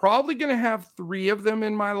 Probably going to have 3 of them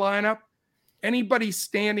in my lineup. Anybody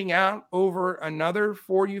standing out over another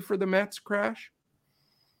for you for the Mets, Crash?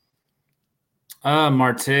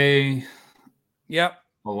 Marte. Yep.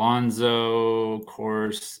 Alonso, of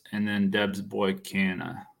course, and then Deb's boy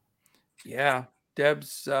Canna. Yeah,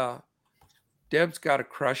 Deb's got a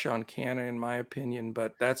crush on Canna, in my opinion,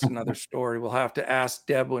 but that's another story. We'll have to ask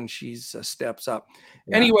Deb when she's steps up.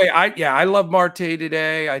 Yeah. Anyway, I love Marte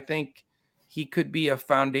today. I think he could be a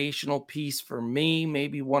foundational piece for me,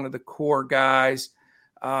 maybe one of the core guys.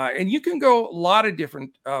 And you can go a lot of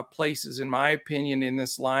different places, in my opinion, in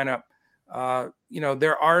this lineup.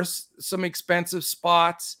 There are some expensive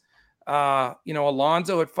spots.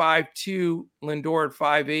 Alonso at 5'2", Lindor at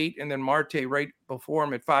 5'8", and then Marte right before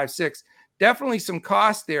him at 5'6". Definitely some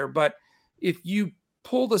cost there, but if you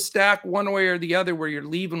pull the stack one way or the other where you're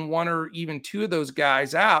leaving one or even 2 of those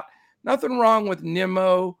guys out, nothing wrong with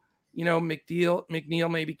Nimmo, McNeil,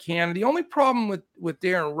 maybe Canada. The only problem with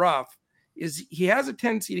Darren Ruff is he has a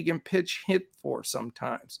tendency to get pitch hit for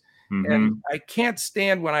sometimes. Mm-hmm. And I can't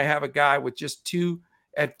stand when I have a guy with just 2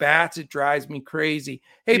 at-bats. It drives me crazy.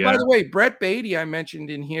 Hey, by the way, Brett Beatty I mentioned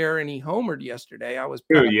in here, and he homered yesterday. I was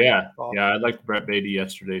Yeah, I liked Brett Beatty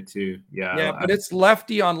yesterday too. Yeah, but it's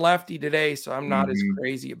lefty on lefty today, so I'm not as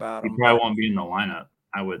crazy about him. He probably won't be in the lineup,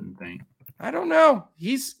 I wouldn't think. I don't know.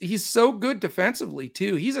 He's so good defensively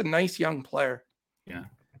too. He's a nice young player. Yeah.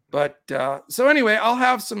 But so anyway, I'll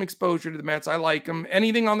have some exposure to the Mets. I like them.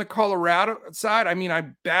 Anything on the Colorado side? I mean, I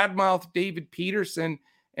badmouth David Peterson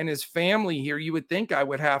and his family here. You would think I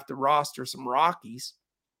would have to roster some Rockies.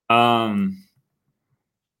 Yeah,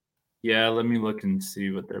 let me look and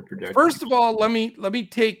see what they're projecting. First of all, let me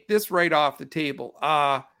take this right off the table.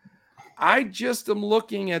 I just am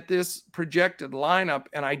looking at this projected lineup,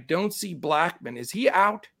 and I don't see Blackmon. Is he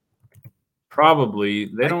out? Probably.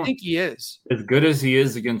 They don't. I think he is. As good as he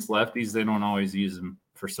is against lefties, they don't always use him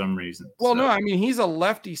for some reason. Well, no, I mean, he's a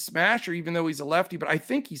lefty smasher, even though he's a lefty, but I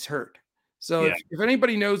think he's hurt. So if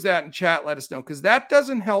anybody knows that in chat, let us know, because that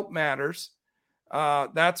doesn't help matters.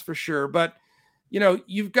 That's for sure. But,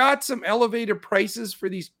 you've got some elevated prices for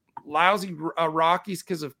these lousy Rockies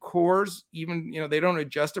because of cores. Even, they don't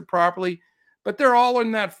adjust it properly. But they're all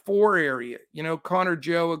in that 4 area. Connor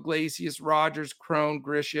Joe, Iglesias, Rogers, Crone,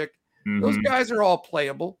 Grishik. Mm-hmm. Those guys are all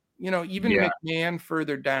playable. Even McMahon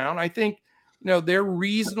further down. I think, they're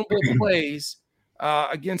reasonable plays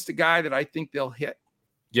against a guy that I think they'll hit.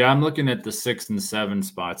 Yeah, I'm looking at the 6 and 7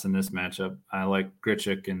 spots in this matchup. I like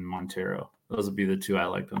Grichuk and Montero. Those would be the 2 I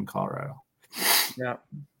like in Colorado. Yeah,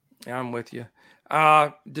 I'm with you.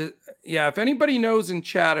 If anybody knows in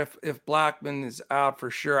chat if Blackmon is out for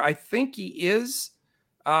sure, I think he is.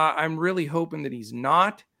 I'm really hoping that he's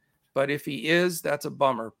not. But if he is, that's a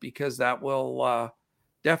bummer because that will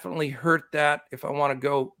definitely hurt that if I want to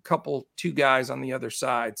go 2 guys on the other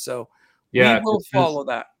side. So we will follow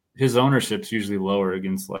that. His ownership's usually lower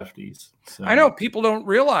against lefties. So. I know people don't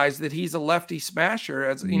realize that he's a lefty smasher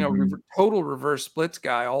as, total reverse splits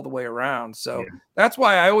guy all the way around. So that's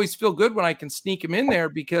why I always feel good when I can sneak him in there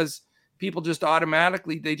because people just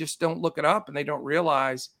automatically, they just don't look it up and they don't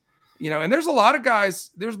realize, and there's a lot of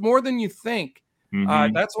guys, there's more than you think.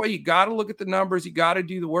 Mm-hmm. That's why you got to look at the numbers. You got to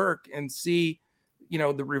do the work and see,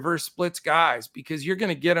 the reverse splits guys, because you're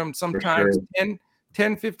going to get them sometimes 10,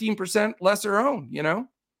 15% lesser owned,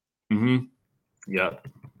 Mm-hmm. Yeah,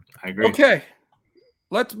 I agree. Okay,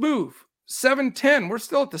 let's move. 7-10. We're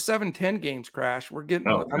still at the 7-10 games, Crash. We're getting,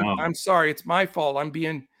 I'm sorry. It's my fault. I'm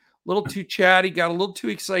being a little too chatty, got a little too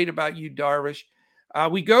excited about you, Darvish.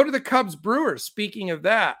 We go to the Cubs Brewers. Speaking of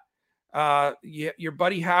that, your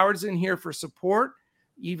buddy Howard's in here for support,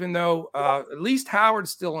 even though at least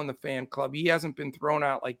Howard's still in the fan club. He hasn't been thrown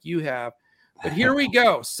out like you have. But here we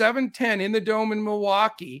go. 7-10 in the Dome in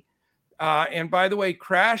Milwaukee. And by the way,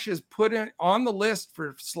 Crash is put on the list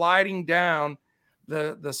for sliding down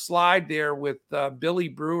the slide there with Billy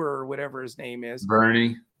Brewer or whatever his name is.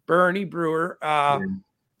 Bernie Brewer.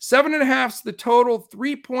 7.5's the total,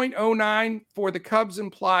 3.09 for the Cubs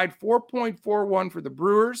implied, 4.41 for the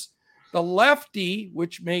Brewers. The lefty,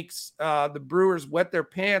 which makes the Brewers wet their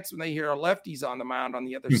pants when they hear a lefty's on the mound on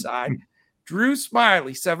the other side. Drew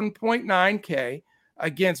Smiley, 7.9K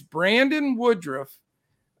against Brandon Woodruff.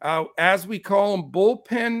 As we call him,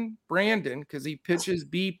 Bullpen Brandon, because he pitches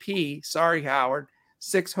BP. Sorry, Howard.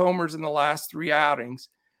 6 homers in the last 3 outings.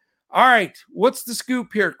 All right. What's the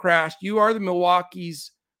scoop here, Crash? You are the Milwaukee's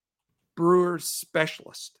Brewers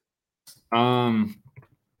specialist. I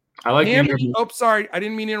like sorry. I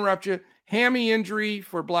didn't mean to interrupt you. Hammy injury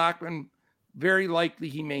for Blackmon. Very likely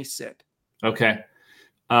he may sit. Okay.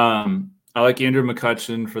 I like Andrew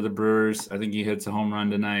McCutchen for the Brewers. I think he hits a home run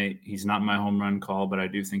tonight. He's not my home run call, but I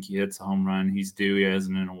do think he hits a home run. He's due. He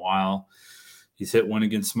hasn't in a while. He's hit one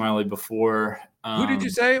against Smiley before. Who did you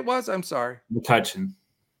say it was? I'm sorry. McCutchen.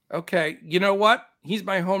 Okay. You know what? He's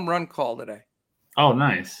my home run call today. Oh,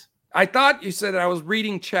 nice. I thought you said I was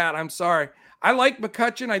reading chat. I'm sorry. I like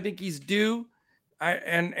McCutchen. I think he's due.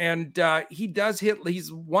 He does hit.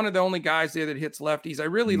 He's one of the only guys there that hits lefties. I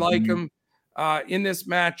really like him. In this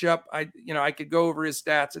matchup, I could go over his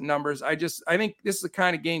stats and numbers. I think this is the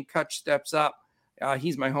kind of game Kutch steps up.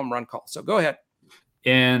 He's my home run call. So go ahead.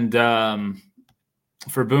 And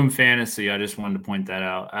for Boom Fantasy, I just wanted to point that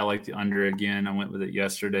out. I like the under again. I went with it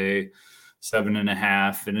yesterday,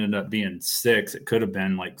 7.5. It ended up being 6. It could have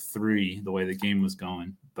been like 3 the way the game was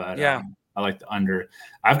going. But I like the under.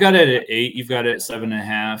 I've got it at 8. You've got it at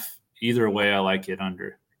 7.5. Either way, I like it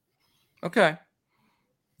under. Okay.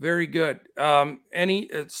 Very good.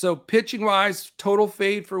 So pitching wise, total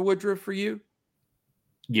fade for Woodruff for you?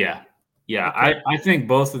 Yeah. Okay. I think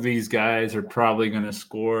both of these guys are probably going to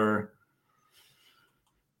score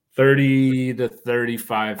 30 to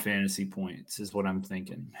 35 fantasy points is what I'm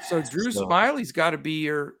thinking. So Drew Smiley's got to be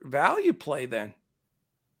your value play then.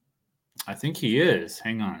 I think he is.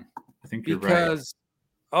 Hang on. I think you're right.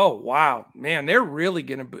 Oh, wow. Man, they're really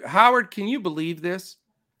going to – Howard, can you believe this?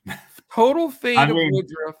 Total fade of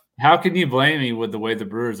Woodruff. How can you blame me with the way the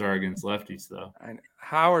Brewers are against lefties, though?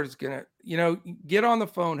 Howard's gonna, get on the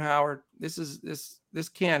phone, Howard. This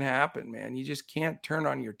can't happen, man. You just can't turn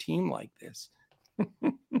on your team like this.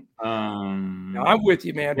 No, I'm with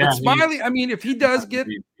you, man. But Smiley, if he does get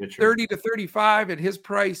 30 to 35 at his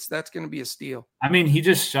price, that's going to be a steal. He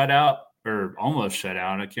just shut out or almost shut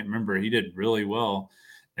out. I can't remember. He did really well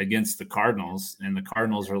against the Cardinals, and the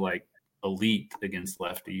Cardinals are like elite against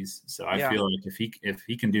lefties. So I feel like if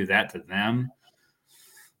he can do that to them,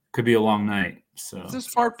 could be a long night. So it's a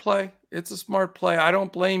smart play. It's a smart play. I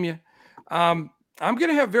don't blame you. I'm going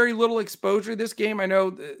to have very little exposure to this game. I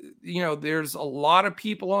know, there's a lot of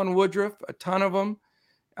people on Woodruff, a ton of them.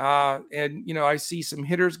 And, I see some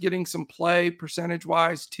hitters getting some play percentage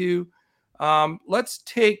wise too. Let's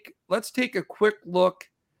take a quick look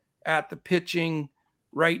at the pitching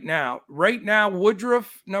right now. Right now,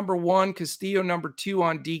 Woodruff number 1, Castillo number 2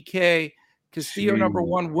 on DK, Castillo number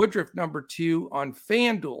 1, Woodruff number 2 on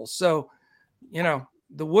FanDuel. So,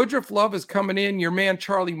 the Woodruff love is coming in. Your man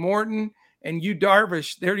Charlie Morton and Yu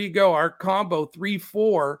Darvish. There you go. Our combo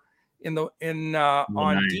 3-4 on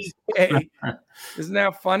nice. DK. Isn't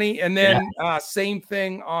that funny? And then same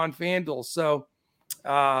thing on FanDuel. So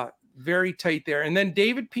very tight there. And then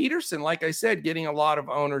David Peterson, like I said, getting a lot of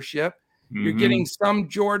ownership. Mm-hmm. You're getting some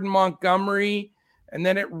Jordan Montgomery, and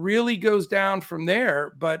then it really goes down from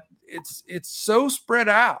there. But it's so spread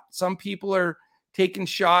out. Some people are taking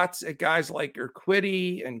shots at guys like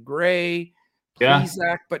Urquidy and Gray,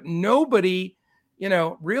 Plesac, but nobody,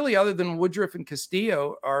 really other than Woodruff and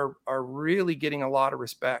Castillo are really getting a lot of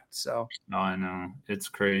respect. So I know it's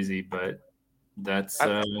crazy, but that's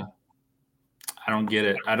I don't get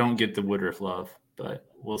it. I don't get the Woodruff love, but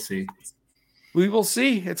we'll see. We will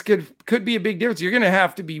see. It's could be a big difference. You're going to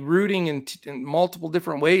have to be rooting in multiple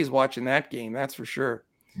different ways watching that game. That's for sure.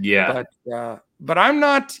 Yeah. But I'm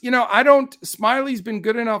not, Smiley's been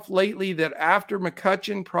good enough lately that after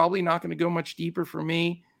McCutchen, probably not going to go much deeper for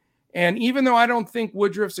me. And even though I don't think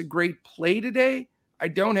Woodruff's a great play today, I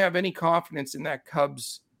don't have any confidence in that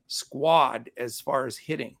Cubs squad as far as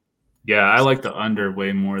hitting. Yeah, I like the under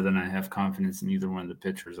way more than I have confidence in either one of the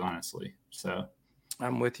pitchers, honestly. So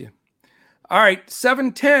I'm with you. All right,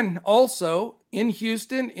 7-10 also in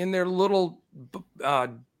Houston in their little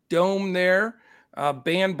dome there.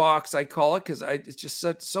 Bandbox, I call it, because it's just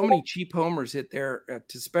so many cheap homers hit there,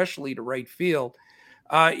 especially to right field.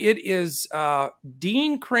 It is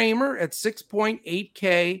Dean Kramer at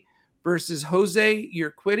 6.8K versus Jose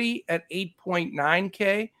Urquidy at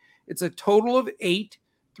 8.9K. It's a total of 8,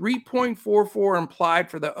 3.44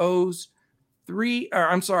 implied for the O's,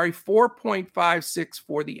 4.56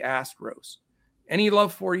 for the Astros. Any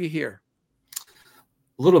love for you here?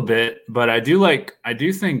 A little bit, but I do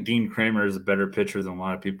think Dean Kramer is a better pitcher than a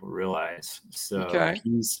lot of people realize. So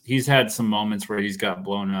he's had some moments where he's got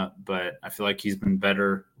blown up, but I feel like he's been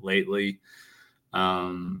better lately.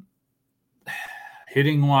 Hitting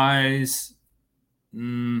wise,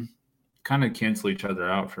 kind of cancel each other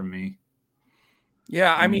out for me.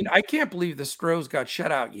 Yeah, I mean, I can't believe the Stros got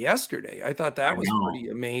shut out yesterday. I thought that was pretty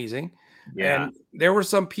amazing. Yeah. And there were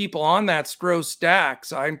some people on that Stros stack,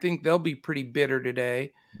 so I think they'll be pretty bitter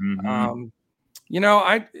today. Mm-hmm.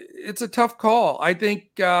 It's a tough call. I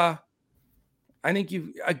think that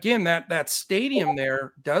stadium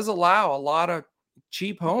there does allow a lot of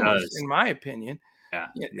cheap homers, in my opinion. Yeah.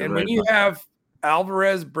 And when you have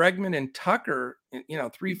Alvarez, Bregman, and Tucker,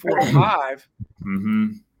 3, 4, 5.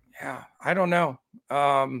 Mm-hmm. Yeah, I don't know.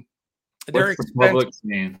 They're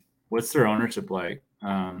expensive. What's their ownership like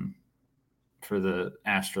for the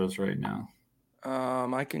Astros right now?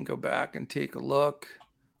 I can go back and take a look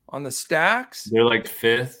on the stacks. They're like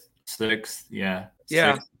 5th, 6th. Yeah.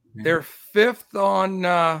 Yeah. 6th. They're 5th on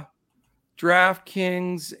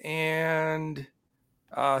DraftKings and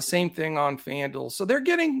same thing on FanDuel. So they're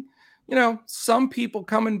getting, some people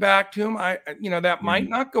coming back to them. That might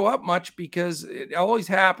not go up much because it always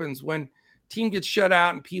happens when team gets shut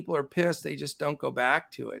out and people are pissed. They just don't go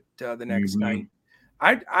back to it the next night.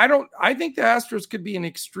 I think the Astros could be an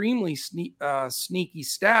extremely sneaky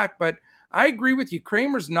stack, but I agree with you.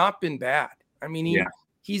 Kramer's not been bad. I mean,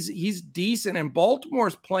 he's decent, and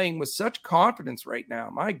Baltimore's playing with such confidence right now.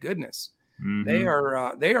 My goodness, they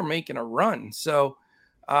are making a run. So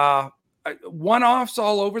one-offs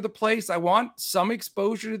all over the place. I want some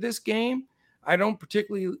exposure to this game. I don't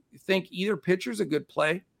particularly think either pitcher's a good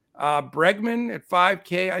play. Bregman at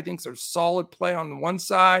 5K, I think is a solid play on the one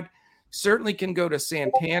side. Certainly can go to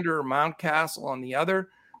Santander or Mountcastle on the other.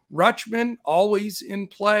 Rutschman, always in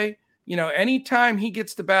play. Anytime he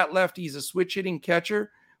gets to bat left, he's a switch hitting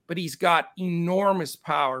catcher, but he's got enormous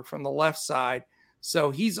power from the left side.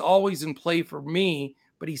 So he's always in play for me,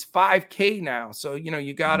 but he's 5K now. So,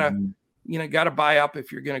 you gotta buy up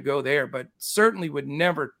if you're going to go there, but certainly would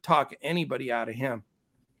never talk anybody out of him.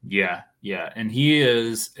 Yeah. Yeah. And he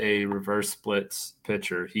is a reverse splits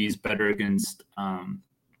pitcher. He's better against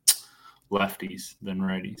lefties than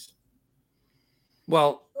righties.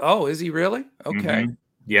 Well, is he really? Okay.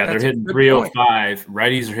 Yeah, they're hitting 305.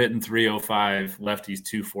 Righties are hitting 305. Lefties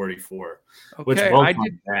 244. Okay, which both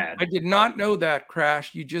aren't bad. I did not know that,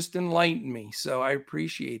 Crash. You just enlightened me, so I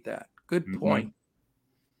appreciate that. Good point.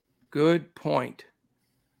 Good point.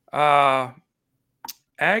 Agony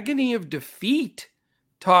of Defeat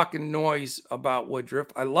talking noise about Woodruff.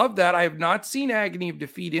 I love that. I have not seen Agony of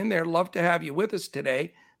Defeat in there. Love to have you with us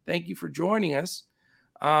today. Thank you for joining us.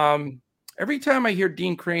 Every time I hear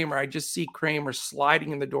Dean Kramer, I just see Kramer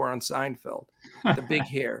sliding in the door on Seinfeld, the big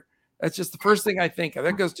hair. That's just the first thing I think of.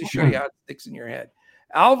 That goes to show you how it sticks in your head.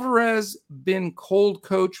 Alvarez been cold,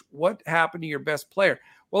 coach. What happened to your best player?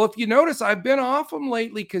 Well, if you notice, I've been off him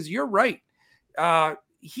lately because you're right.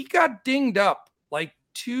 He got dinged up like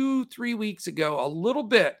 2-3 weeks ago, a little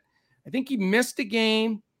bit. I think he missed a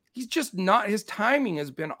game. He's just not, his timing has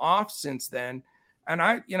been off since then. And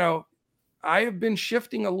I have been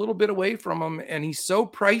shifting a little bit away from him, and he's so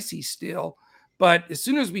pricey still. But as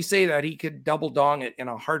soon as we say that, he could double dong it in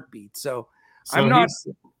a heartbeat. So I'm not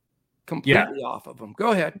completely off of him.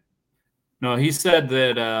 Go ahead. No, he said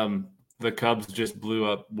that the Cubs just blew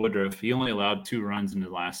up Woodruff. He only allowed 2 runs in the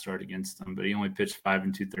last start against them, but he only pitched 5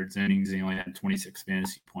 2/3 innings. And he only had 26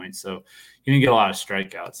 fantasy points. So he didn't get a lot of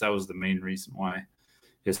strikeouts. That was the main reason why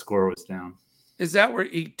his score was down. Is that where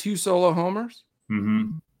 2 solo homers?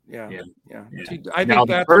 Mm-hmm. Yeah. I think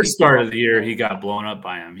the first start of the year, he got blown up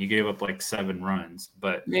by him. He gave up like 7 runs,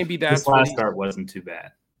 but maybe that's his last start wasn't too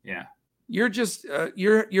bad. Yeah. You're just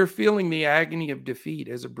you're feeling the agony of defeat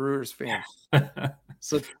as a Brewers fan.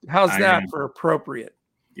 So how's that for appropriate?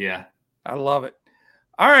 Yeah. I love it.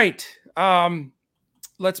 All right.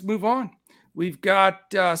 Let's move on. We've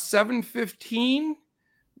got 7:15.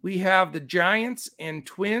 We have the Giants and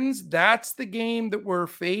Twins. That's the game that we're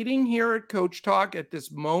fading here at Coach Talk at this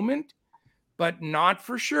moment, but not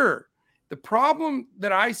for sure. The problem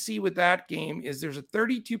that I see with that game is there's a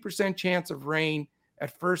 32% chance of rain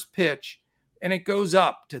at first pitch, and it goes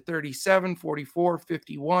up to 37, 44,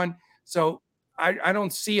 51. So I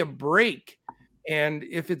don't see a break. And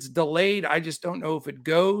if it's delayed, I just don't know if it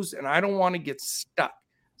goes, and I don't want to get stuck.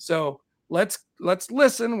 So let's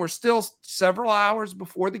listen. We're still several hours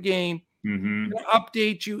before the game. Mm-hmm. We'll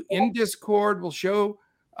update you in Discord. We'll show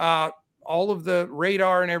all of the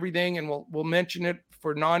radar and everything, and we'll mention it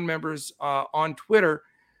for non-members on Twitter.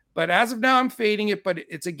 But as of now, I'm fading it, but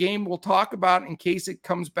it's a game we'll talk about in case it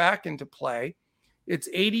comes back into play. It's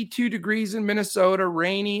 82 degrees in Minnesota,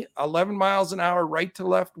 rainy, 11 miles an hour, right to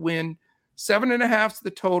left wind, 7.5 is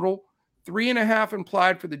the total, 3.5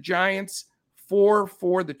 implied for the Giants, 4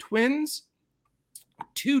 for the Twins.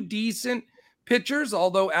 2 decent pitchers,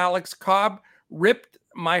 although Alex Cobb ripped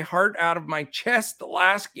my heart out of my chest the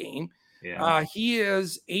last game. Yeah. He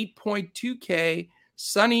is 8.2K,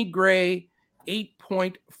 Sonny Gray,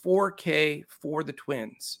 8.4K for the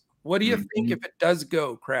Twins. What do you think if it does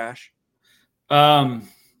go, Crash? I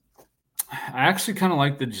actually kind of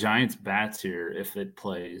like the Giants bats here if it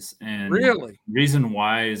plays. And really, reason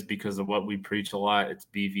why is because of what we preach a lot. It's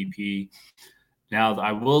BVP. Now,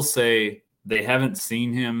 I will say they haven't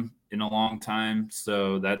seen him in a long time.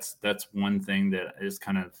 So that's one thing that is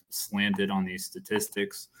kind of slanted on these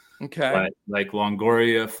statistics. Okay. But like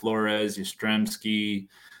Longoria, Flores, Yastrzemski,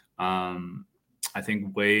 I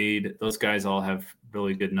think Wade, those guys all have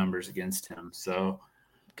really good numbers against him. So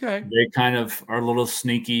okay, they kind of are a little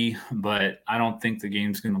sneaky, but I don't think the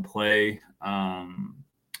game's going to play. And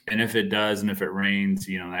if it does, and if it rains,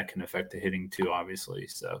 that can affect the hitting too, obviously.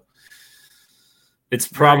 So it's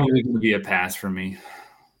probably going to be a pass for me.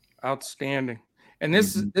 Outstanding. And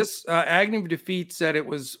this agony of defeat said it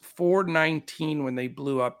was 4:19 when they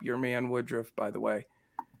blew up your man Woodruff, by the way,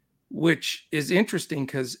 which is interesting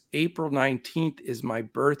because April 19th is my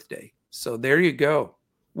birthday. So there you go.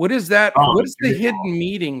 What is that? What is the hidden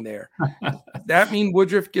meeting there? That mean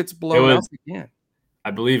Woodruff gets blown up again?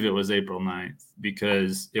 I believe it was April 9th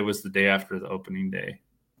because it was the day after the opening day.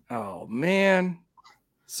 Oh, man.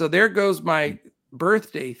 So there goes my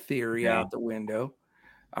birthday theory out the window.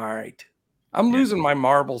 All right. I'm losing my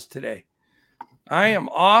marbles today. I am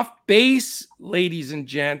off base, ladies and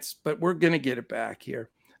gents, but we're going to get it back here.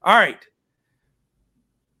 All right.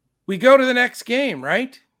 We go to the next game,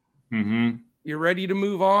 right? Mm-hmm. You're ready to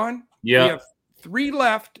move on? Yeah. We have 3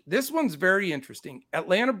 left. This one's very interesting.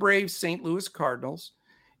 Atlanta Braves, St. Louis Cardinals.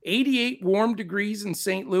 88 warm degrees in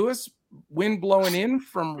St. Louis. Wind blowing in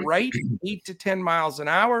from right 8 to 10 miles an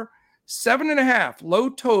hour. 7.5 low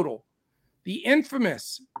total. The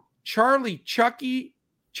infamous Charlie Chucky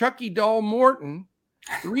Doll Morton,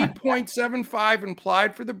 3.75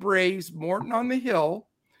 implied for the Braves. Morton on the hill.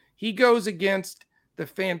 He goes against the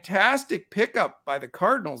fantastic pickup by the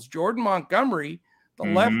Cardinals, Jordan Montgomery,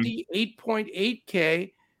 The lefty,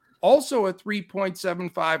 8.8K, also a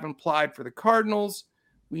 3.75 implied for the Cardinals.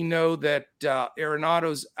 We know that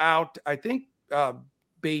Arenado's out. I think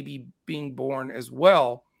baby being born as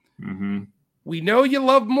well. We know you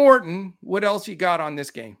love Morton. What else you got on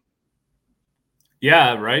this game?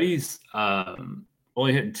 Yeah, righties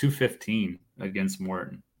only hitting 215 against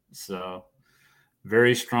Morton. So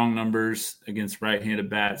very strong numbers against right-handed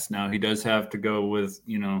bats. Now he does have to go with,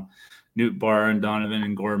 Newt Barr and Donovan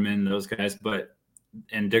and Gorman, those guys,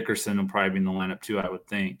 and Dickerson will probably be in the lineup too, I would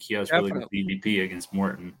think. He has really good BVP against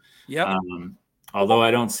Morton. Yep. Although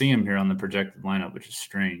I don't see him here on the projected lineup, which is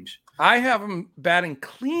strange. I have him batting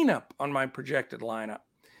cleanup on my projected lineup.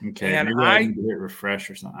 Okay, and maybe I need to hit refresh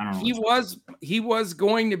or something. I don't know. He was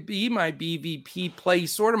going to be my BVP play,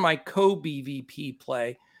 sort of my co-BVP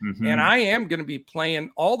play. And I am going to be playing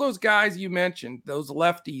all those guys you mentioned, those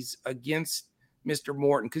lefties against Mr.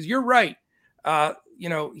 Morton. Because you're right.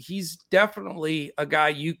 He's definitely a guy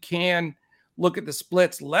you can look at the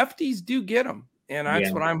splits. Lefties do get him. And that's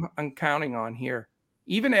what I'm counting on here.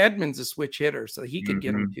 Even Edmonds a switch hitter, so he could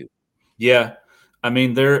get him too. Yeah. I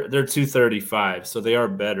mean, they're 235, so they are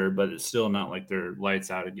better, but it's still not like they're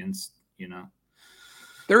lights out against,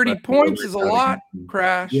 30 points is a lot,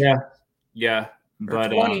 Crash. Yeah. But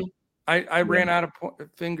 20. I ran out of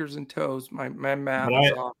fingers and toes. My math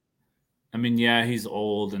is off. I mean, yeah, he's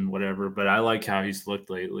old and whatever, but I like how he's looked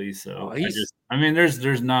lately. So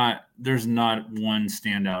there's not one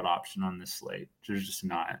standout option on this slate. There's just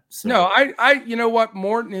not. So. No, you know what?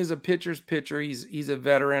 Morton is a pitcher's pitcher. He's a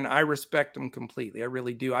veteran. I respect him completely. I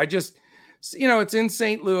really do. I just, it's in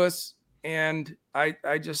St. Louis, and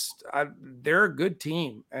they're a good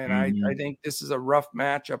team, and I think this is a rough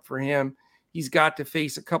matchup for him. He's got to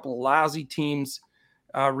face a couple of lousy teams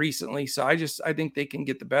recently. So I think they can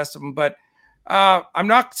get the best of them, but I'm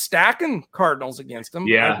not stacking Cardinals against them.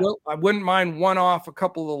 Yeah. I wouldn't mind one off a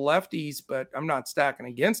couple of the lefties, but I'm not stacking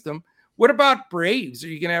against them. What about Braves? Are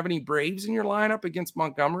you going to have any Braves in your lineup against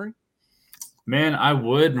Montgomery? Man, I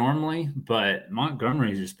would normally, but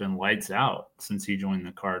Montgomery's just been lights out since he joined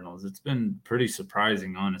the Cardinals. It's been pretty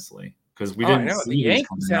surprising, honestly, because we didn't see the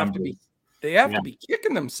Yankees have to be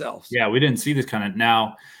kicking themselves. Yeah, we didn't see this kind of.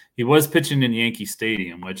 Now, he was pitching in Yankee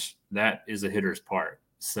Stadium, which that is a hitter's park.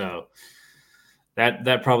 So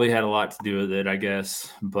that probably had a lot to do with it, I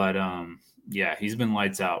guess. But he's been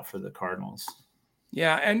lights out for the Cardinals.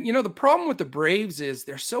 Yeah, and the problem with the Braves is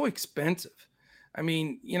they're so expensive. I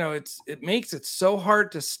mean, it makes it so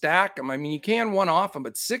hard to stack them. I mean, you can one off them,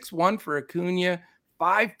 but 6-1 for Acuna,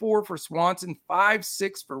 5-4 for Swanson,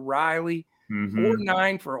 5-6 for Riley,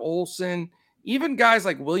 4-9 for Olsen. Even guys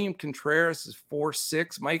like William Contreras is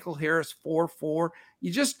 4-6, Michael Harris 4-4.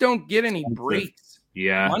 You just don't get any breaks,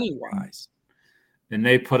 money-wise. And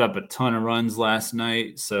they put up a ton of runs last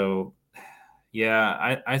night. So,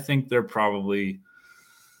 I think they're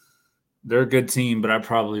a good team, but I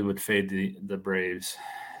probably would fade the Braves.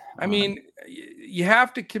 I mean, you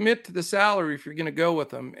have to commit to the salary if you're going to go with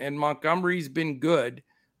them. And Montgomery's been good,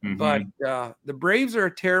 but the Braves are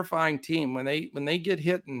a terrifying team when they get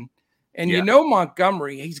hit and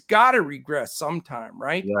Montgomery, he's got to regress sometime,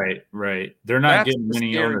 right? Right. They're not getting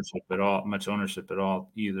much ownership at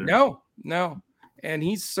all either. No. And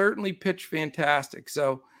he's certainly pitched fantastic.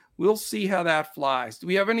 So we'll see how that flies. Do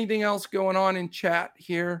we have anything else going on in chat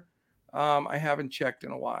here? I haven't checked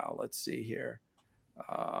in a while. Let's see here.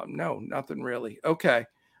 No, nothing really. Okay.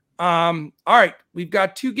 All right. We've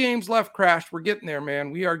got 2 games left, Crash. We're getting there,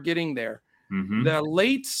 man. We are getting there. The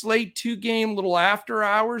late slate 2-game little after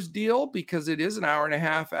hours deal, because it is an hour and a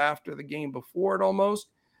half after the game before it almost.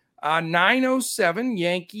 9:07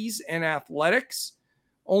 Yankees and Athletics.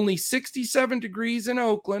 Only 67 degrees in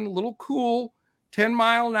Oakland, a little cool.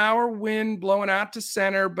 10-mile-an-hour wind blowing out to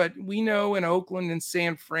center, but we know in Oakland and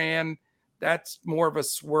San Fran, that's more of a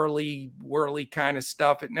swirly, whirly kind of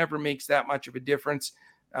stuff. It never makes that much of a difference.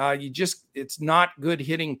 It's not good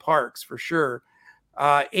hitting parks for sure.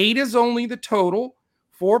 8 is only the total.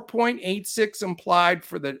 4.86 implied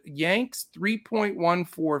for the Yanks, 3.14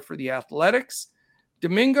 for the Athletics.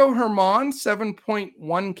 Domingo Germán,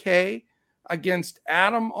 7.1K against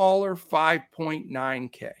Adam Oller,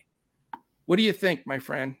 5.9K. What do you think, my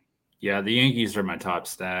friend? Yeah, the Yankees are my top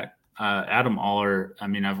stack. Adam Oller, I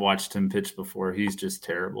mean, I've watched him pitch before. He's just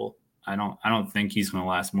terrible. I don't think he's going to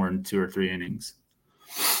last more than 2 or 3 innings.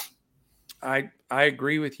 I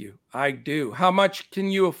agree with you. I do. How much can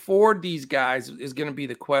you afford these guys is going to be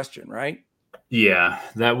the question, right? Yeah,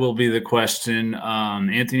 that will be the question.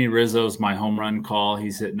 Anthony Rizzo's my home run call.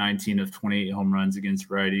 He's hit 19 of 28 home runs against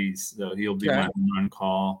righties, so he'll be my home run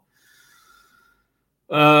call.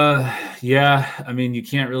 Yeah. I mean, you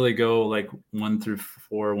can't really go like 1 through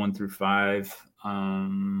 4, 1 through 5. I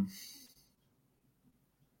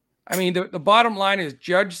mean, the bottom line is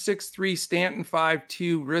Judge 6'3", Stanton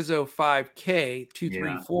 5'2", Rizzo 5K,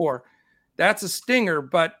 234. That's a stinger,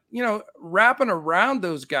 but wrapping around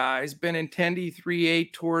those guys, Benintendi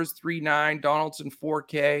 3.8, Torres 3.9, Donaldson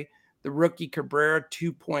 4K, the rookie Cabrera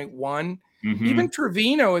 2.1, even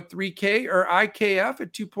Trevino at 3K or IKF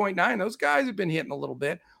at 2.9. Those guys have been hitting a little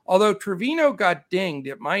bit. Although Trevino got dinged,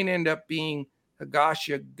 it might end up being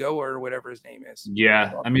Higasha Goa or whatever his name is.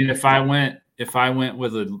 Yeah, I mean, if I went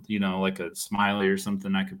with a like a Smiley or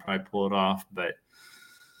something, I could probably pull it off. But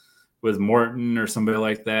with Morton or somebody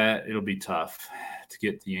like that, it'll be tough to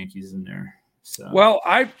get the Yankees in there. So well,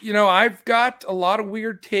 I've got a lot of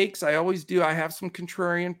weird takes. I always do. I have some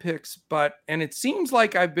contrarian picks, and it seems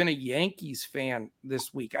like I've been a Yankees fan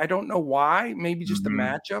this week. I don't know why. Maybe just the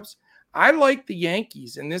matchups. I like the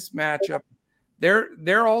Yankees in this matchup.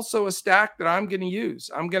 They're also a stack that I'm going to use.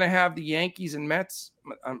 I'm going to have the Yankees and Mets,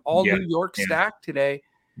 all New York stack today.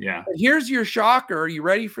 Yeah. But here's your shocker. Are you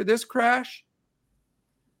ready for this, Crash?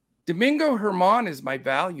 Domingo Germán is my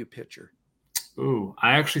value pitcher. Ooh,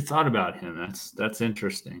 I actually thought about him. That's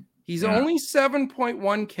interesting. He's only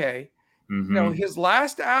 7.1K. His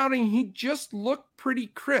last outing, he just looked pretty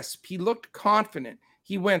crisp. He looked confident.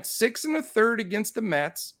 He went 6 1/3 against the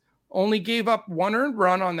Mets, only gave up 1 earned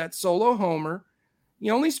run on that solo homer. He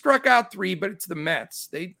only struck out 3, but it's the Mets.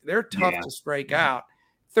 They're tough to strike out.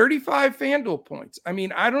 35 FanDuel points. I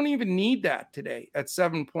mean, I don't even need that today at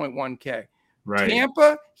 7.1K. Right.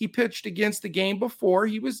 Tampa, he pitched against the game before.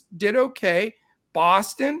 He did okay.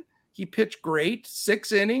 Boston, he pitched great.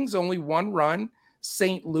 6 innings, only 1 run.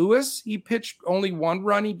 St. Louis, he pitched only 1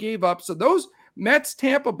 run. He gave up. So those Mets,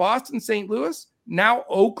 Tampa, Boston, St. Louis, now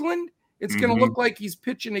Oakland, it's going to look like he's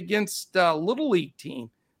pitching against a Little League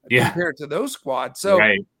team compared to those squads. So,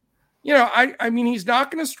 I mean, he's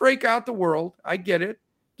not going to strike out the world. I get it.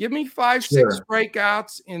 Give me 5-6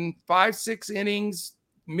 strikeouts in 5-6 innings,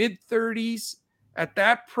 mid-30s. At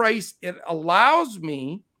that price, it allows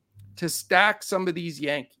me to stack some of these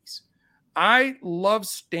Yankees. I love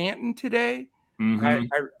Stanton today.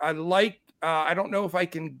 I like, I don't know if I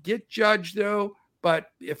can get Judge though, but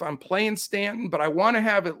if I'm playing Stanton, but I want to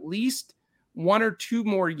have at least 1 or 2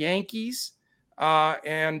 more Yankees.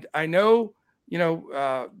 And I know,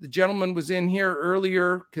 the gentleman was in here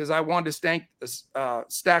earlier because I wanted to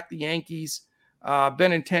stack the Yankees.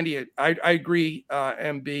 Benintendi, I agree,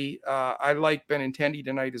 MB. I like Benintendi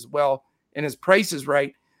tonight as well, and his price is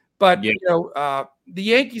right. But the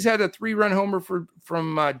Yankees had a 3-run homer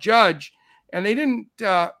from Judge, and they didn't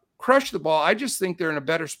crush the ball. I just think they're in a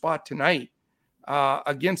better spot tonight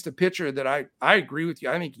against a pitcher that I agree with you.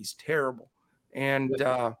 I think he's terrible, and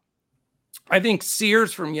I think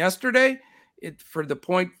Sears from yesterday. For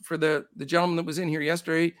the gentleman that was in here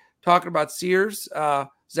yesterday talking about Sears,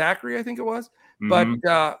 Zachary, I think it was,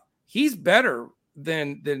 but he's better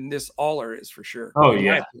than this Aller is for sure. Oh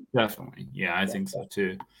yeah, definitely. Yeah, I think so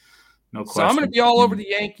too. No question. So I'm going to be all over the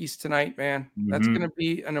Yankees tonight, man. That's going to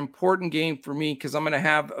be an important game for me because I'm going to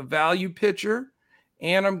have a value pitcher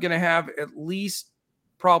and I'm going to have at least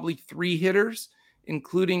probably 3 hitters,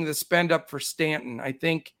 including the spend up for Stanton. I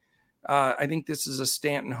think this is a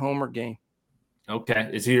Stanton homer game. Okay.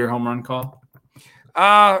 Is he your home run call?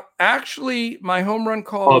 Actually, my home run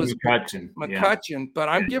call was McCutchen, but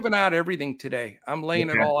I'm giving out everything today. I'm laying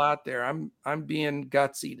it all out there. I'm being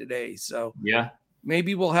gutsy today. So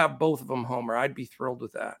maybe we'll have both of them homer. I'd be thrilled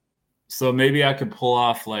with that. So maybe I could pull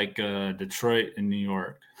off like Detroit and New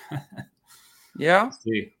York. Yeah.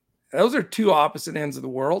 See. Those are 2 opposite ends of the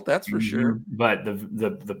world. That's for sure. But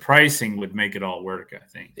the pricing would make it all work, I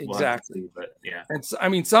think. Exactly. We'll but yeah. And I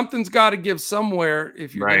mean, something's got to give somewhere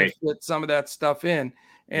if you're going to fit some of that stuff in.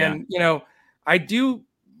 And, I do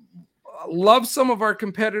love some of our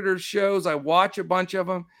competitors' shows. I watch a bunch of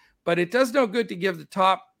them, but it does no good to give the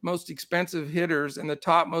top most expensive hitters and the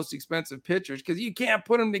top most expensive pitchers because you can't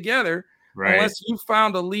put them together unless you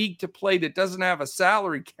found a league to play that doesn't have a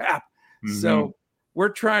salary cap. So we're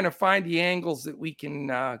trying to find the angles that we can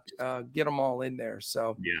get them all in there.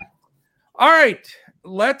 So, all right,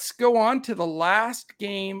 let's go on to the last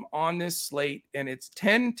game on this slate. And it's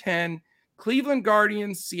 10-10 Cleveland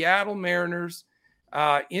Guardians, Seattle Mariners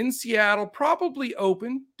in Seattle, probably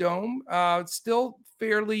open dome, still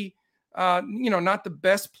fairly, not the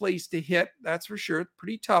best place to hit. That's for sure.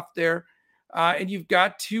 Pretty tough there. And you've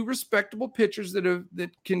got 2 respectable pitchers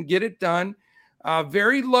that can get it done.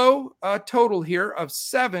 Very low total here of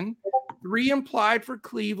 7, 3 implied for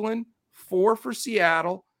Cleveland, 4 for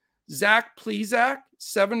Seattle. Zach Plesac,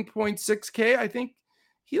 7.6K. I think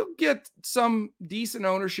he'll get some decent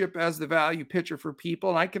ownership as the value pitcher for people.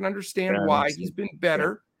 And I can understand why. He's been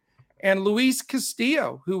better. Yeah. And Luis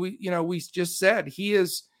Castillo, who we just said,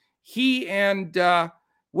 he and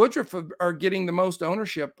Woodruff are getting the most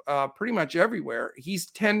ownership pretty much everywhere. He's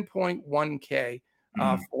 10.1K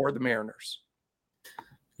for the Mariners.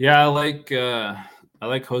 Yeah, I like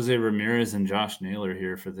Jose Ramirez and Josh Naylor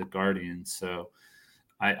here for the Guardians. So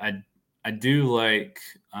I do like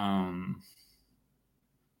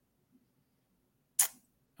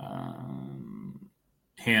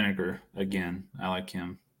Haniger again. I like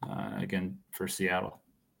him again for Seattle.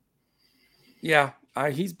 Yeah,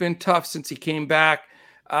 he's been tough since he came back.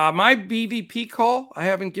 My BVP call I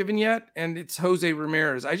haven't given yet, and it's Jose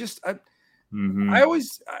Ramirez. I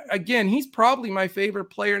always, again, he's probably my favorite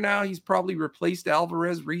player now. He's probably replaced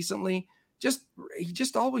Alvarez recently. He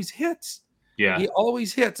just always hits. Yeah, he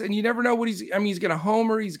always hits, and you never know what he's going to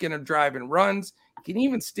homer. He's going to drive in runs. He can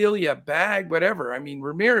even steal you a bag, whatever. I mean,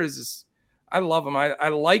 Ramirez is. I love him. I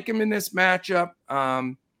like him in this matchup.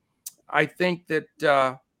 I think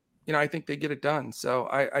that. I think they get it done. So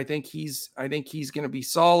I think he's going to be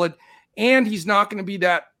solid, and he's not going to be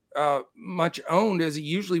that much owned as he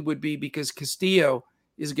usually would be because Castillo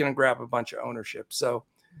is going to grab a bunch of ownership. So,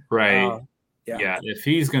 right. Yeah. If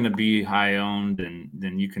he's going to be high owned,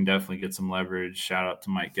 then you can definitely get some leverage. Shout out to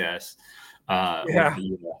Mike Guess. With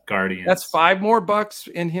the Guardians. That's $5 more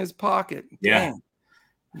in his pocket. Yeah.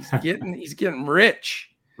 Dang. He's getting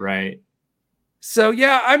rich. Right. So,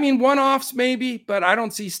 yeah, I mean, one-offs maybe, but I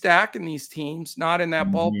don't see stacking these teams, not in that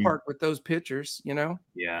ballpark with those pitchers,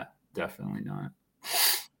 Yeah, definitely not.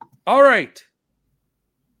 All right.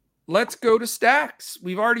 Let's go to stacks.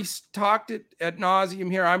 We've already talked it ad nauseum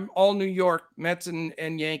here. I'm all New York. Mets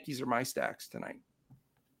and Yankees are my stacks tonight.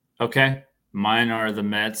 Okay. Mine are the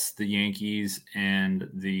Mets, the Yankees, and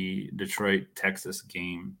the Detroit-Texas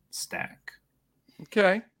game stack.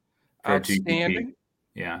 Okay. Outstanding. GPP.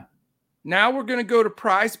 Yeah. Now we're going to go to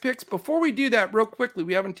Prize Picks. Before we do that, real quickly,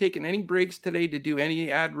 we haven't taken any breaks today to do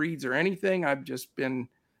any ad reads or anything. I've just been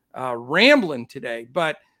rambling today.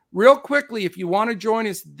 But real quickly, if you want to join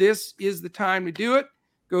us, this is the time to do it.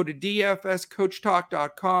 Go to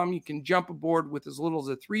dfscoachtalk.com. You can jump aboard with as little as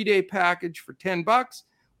a 3-day package for $10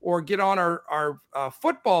 or get on our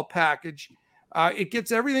football package. It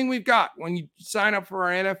gets everything we've got. When you sign up for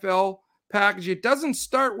our NFL package, it doesn't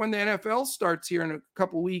start when the NFL starts here in a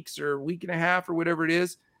couple weeks or a week and a half or whatever it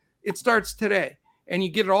is. It starts today, and you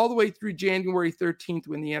get it all the way through January 13th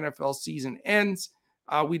when the NFL season ends.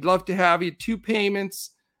 We'd love to have you. 2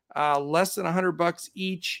 payments, less than $100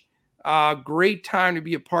 each. Great time to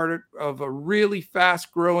be a part of a really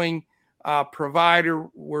fast growing provider.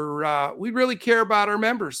 We really care about our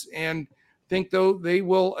members, and think though they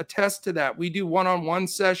will attest to that. We do one-on-one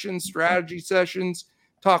sessions, strategy sessions,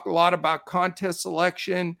 talk a lot about contest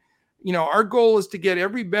selection. Our goal is to get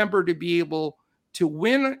every member to be able to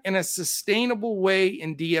win in a sustainable way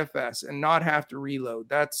in DFS and not have to reload.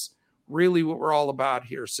 That's really what we're all about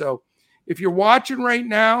here. So if you're watching right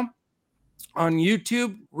now on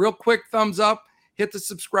YouTube, real quick thumbs up, hit the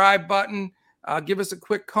subscribe button, give us a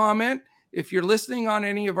quick comment. If you're listening on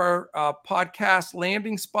any of our podcast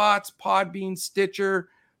landing spots, Podbean, Stitcher,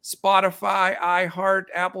 Spotify, iHeart,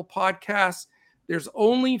 Apple Podcasts, there's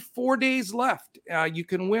only 4 days left. You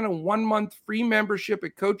can win a 1-month free membership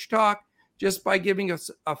at Coach Talk just by giving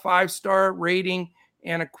us a 5-star rating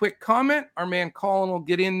and a quick comment. Our man Colin will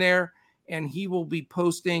get in there and he will be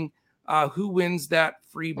posting who wins that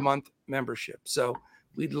free month membership. So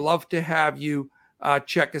we'd love to have you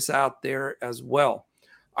check us out there as well.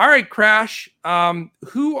 All right, Crash.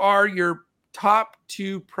 Who are your top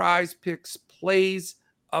 2 Prize Picks plays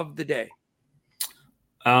of the day?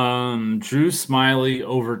 Drew Smiley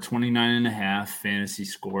over 29.5 fantasy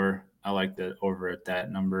score. I like that over at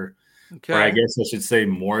that number. Okay. Or I guess I should say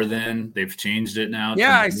more than. They've changed it now.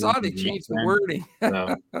 Yeah, I saw they changed the wording.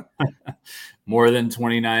 So, more than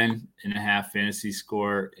 29.5 fantasy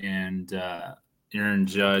score, and Aaron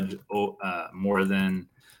Judge more than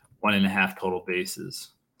 1.5 total bases.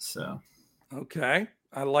 So, okay,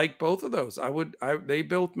 I like both of those. They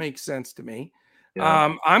both make sense to me.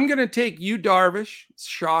 Yeah. I'm going to take Yu Darvish,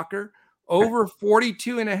 shocker, over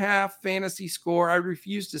 42.5 fantasy score. I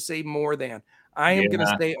refuse to say more than. I am going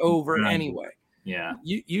to say over anyway. Yeah.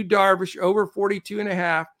 Yu Darvish over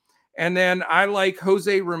 42.5. And then I like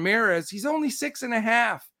Jose Ramirez. He's only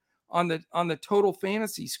 6.5 on the total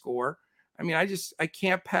fantasy score. I mean, I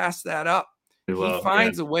can't pass that up. He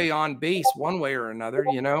finds a way on base one way or another,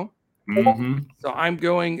 Mm-hmm. So I'm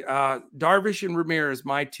going Darvish and Ramirez,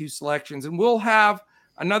 my 2 selections. And we'll have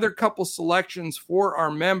another couple selections for our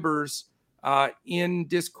members in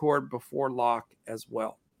Discord before lock as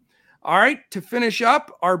well. All right, to finish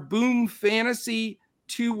up our Boom Fantasy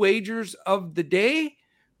 2 wagers of the day,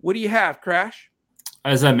 what do you have, Crash?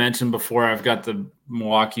 As I mentioned before, I've got the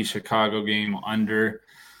Milwaukee-Chicago game under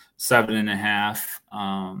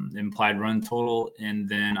 7.5 implied run total, and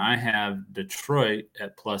then I have Detroit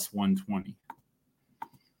at plus 120.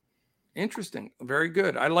 Interesting. Very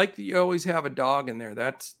good. I like that you always have a dog in there.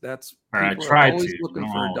 That's I try always to.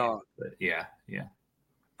 looking for a dog. But yeah.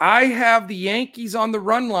 I have the Yankees on the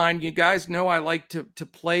run line. You guys know I like to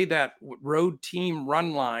play that road team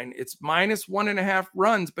run line. It's minus 1.5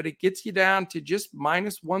 runs, but it gets you down to just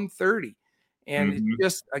minus 130. And it's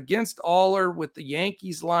just against Aller with the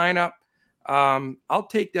Yankees lineup. I'll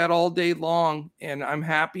take that all day long, and I'm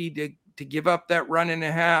happy to give up that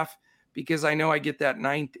 1.5 because I know I get that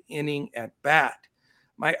 9th inning at bat.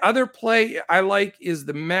 My other play I like is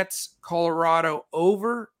the Mets Colorado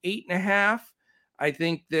over 8.5. I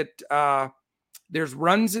think that there's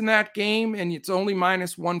runs in that game, and it's only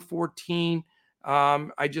minus 114.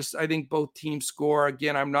 I think both teams score.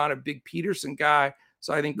 Again, I'm not a big Peterson guy,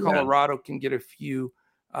 so I think Colorado can get a few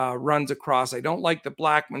runs across. I don't like the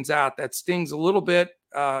Blackman's out. That stings a little bit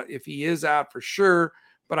if he is out for sure,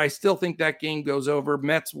 but I still think that game goes over.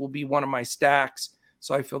 Mets will be one of my stacks,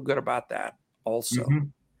 so I feel good about that also.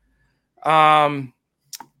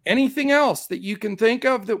 Anything else that you can think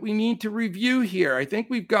of that we need to review here? I think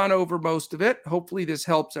we've gone over most of it. Hopefully this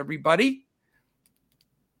helps everybody.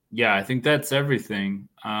 Yeah, I think that's everything.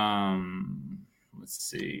 Let's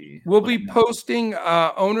see. We'll be posting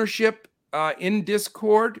ownership in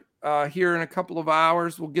Discord here in a couple of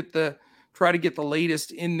hours. We'll try to get the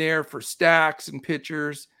latest in there for stacks and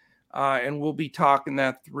pitchers, and we'll be talking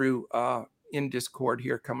that through in Discord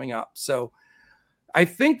here coming up. So I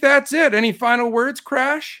think that's it. Any final words,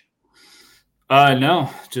 Crash? No,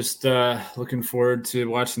 just looking forward to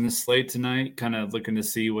watching the slate tonight. Kind of looking to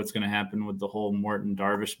see what's going to happen with the whole Morton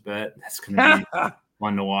Darvish bet. That's going to be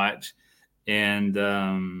fun to watch. And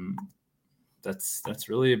that's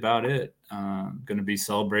really about it. Going to be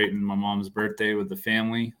celebrating my mom's birthday with the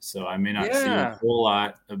family, so I may not see a whole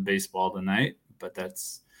lot of baseball tonight, but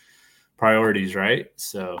that's priorities, right?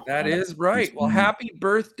 So that is right. Well, happy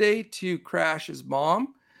birthday to Crash's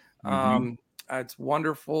mom. It's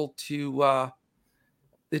wonderful to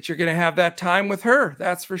that you're going to have that time with her.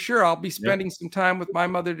 That's for sure. I'll be spending some time with my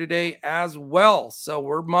mother today as well. So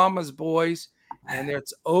we're mama's boys, and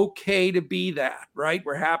it's okay to be that, right?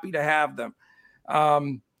 We're happy to have them.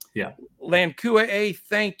 Lankua A,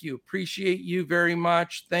 thank you. Appreciate you very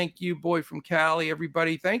much. Thank you, boy from Cali,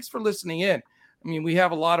 everybody. Thanks for listening in. I mean, we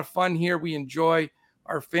have a lot of fun here. We enjoy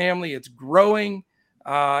our family. It's growing,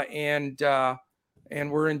 and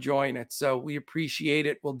we're enjoying it. So we appreciate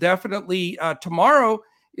it. We'll definitely, tomorrow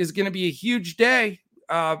is going to be a huge day.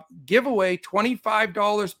 Giveaway,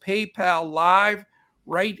 $25 PayPal live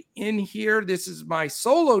right in here. This is my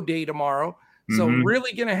solo day tomorrow. So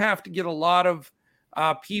really going to have to get a lot of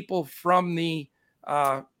people from the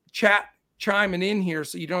chat chiming in here,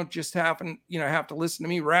 so you don't just have to listen to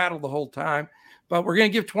me rattle the whole time. But we're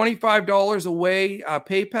going to give $25 away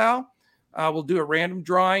PayPal. We'll do a random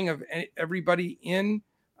drawing of everybody in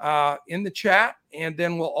the chat, and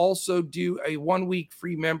then we'll also do a 1-week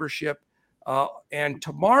free membership. And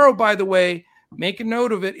tomorrow, by the way, make a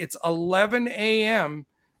note of it. It's 11 a.m.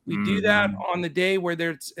 We do that on the day where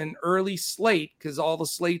there's an early slate, because all the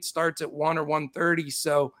slate starts at 1 or 1:30.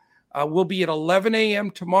 So we'll be at 11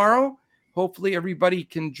 a.m. tomorrow. Hopefully everybody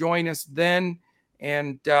can join us then.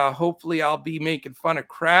 And hopefully I'll be making fun of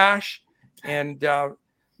Crash and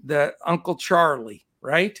the Uncle Charlie,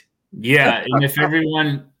 right? Yeah. And if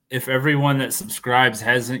everyone that subscribes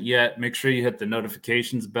hasn't yet, make sure you hit the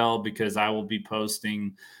notifications bell, because I will be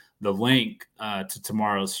posting the link to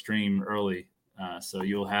tomorrow's stream early. So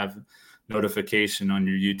you'll have notification on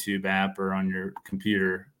your YouTube app or on your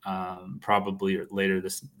computer probably later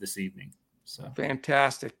this evening. So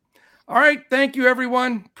fantastic. All right. Thank you,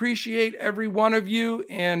 everyone. Appreciate every one of you.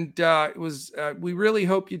 And we really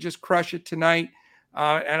hope you just crush it tonight.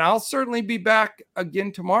 And I'll certainly be back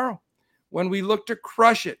again tomorrow when we look to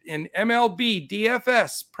crush it in MLB,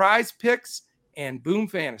 DFS, Prize Picks, and Boom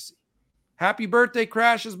Fantasy. Happy birthday,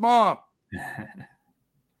 Crash's mom.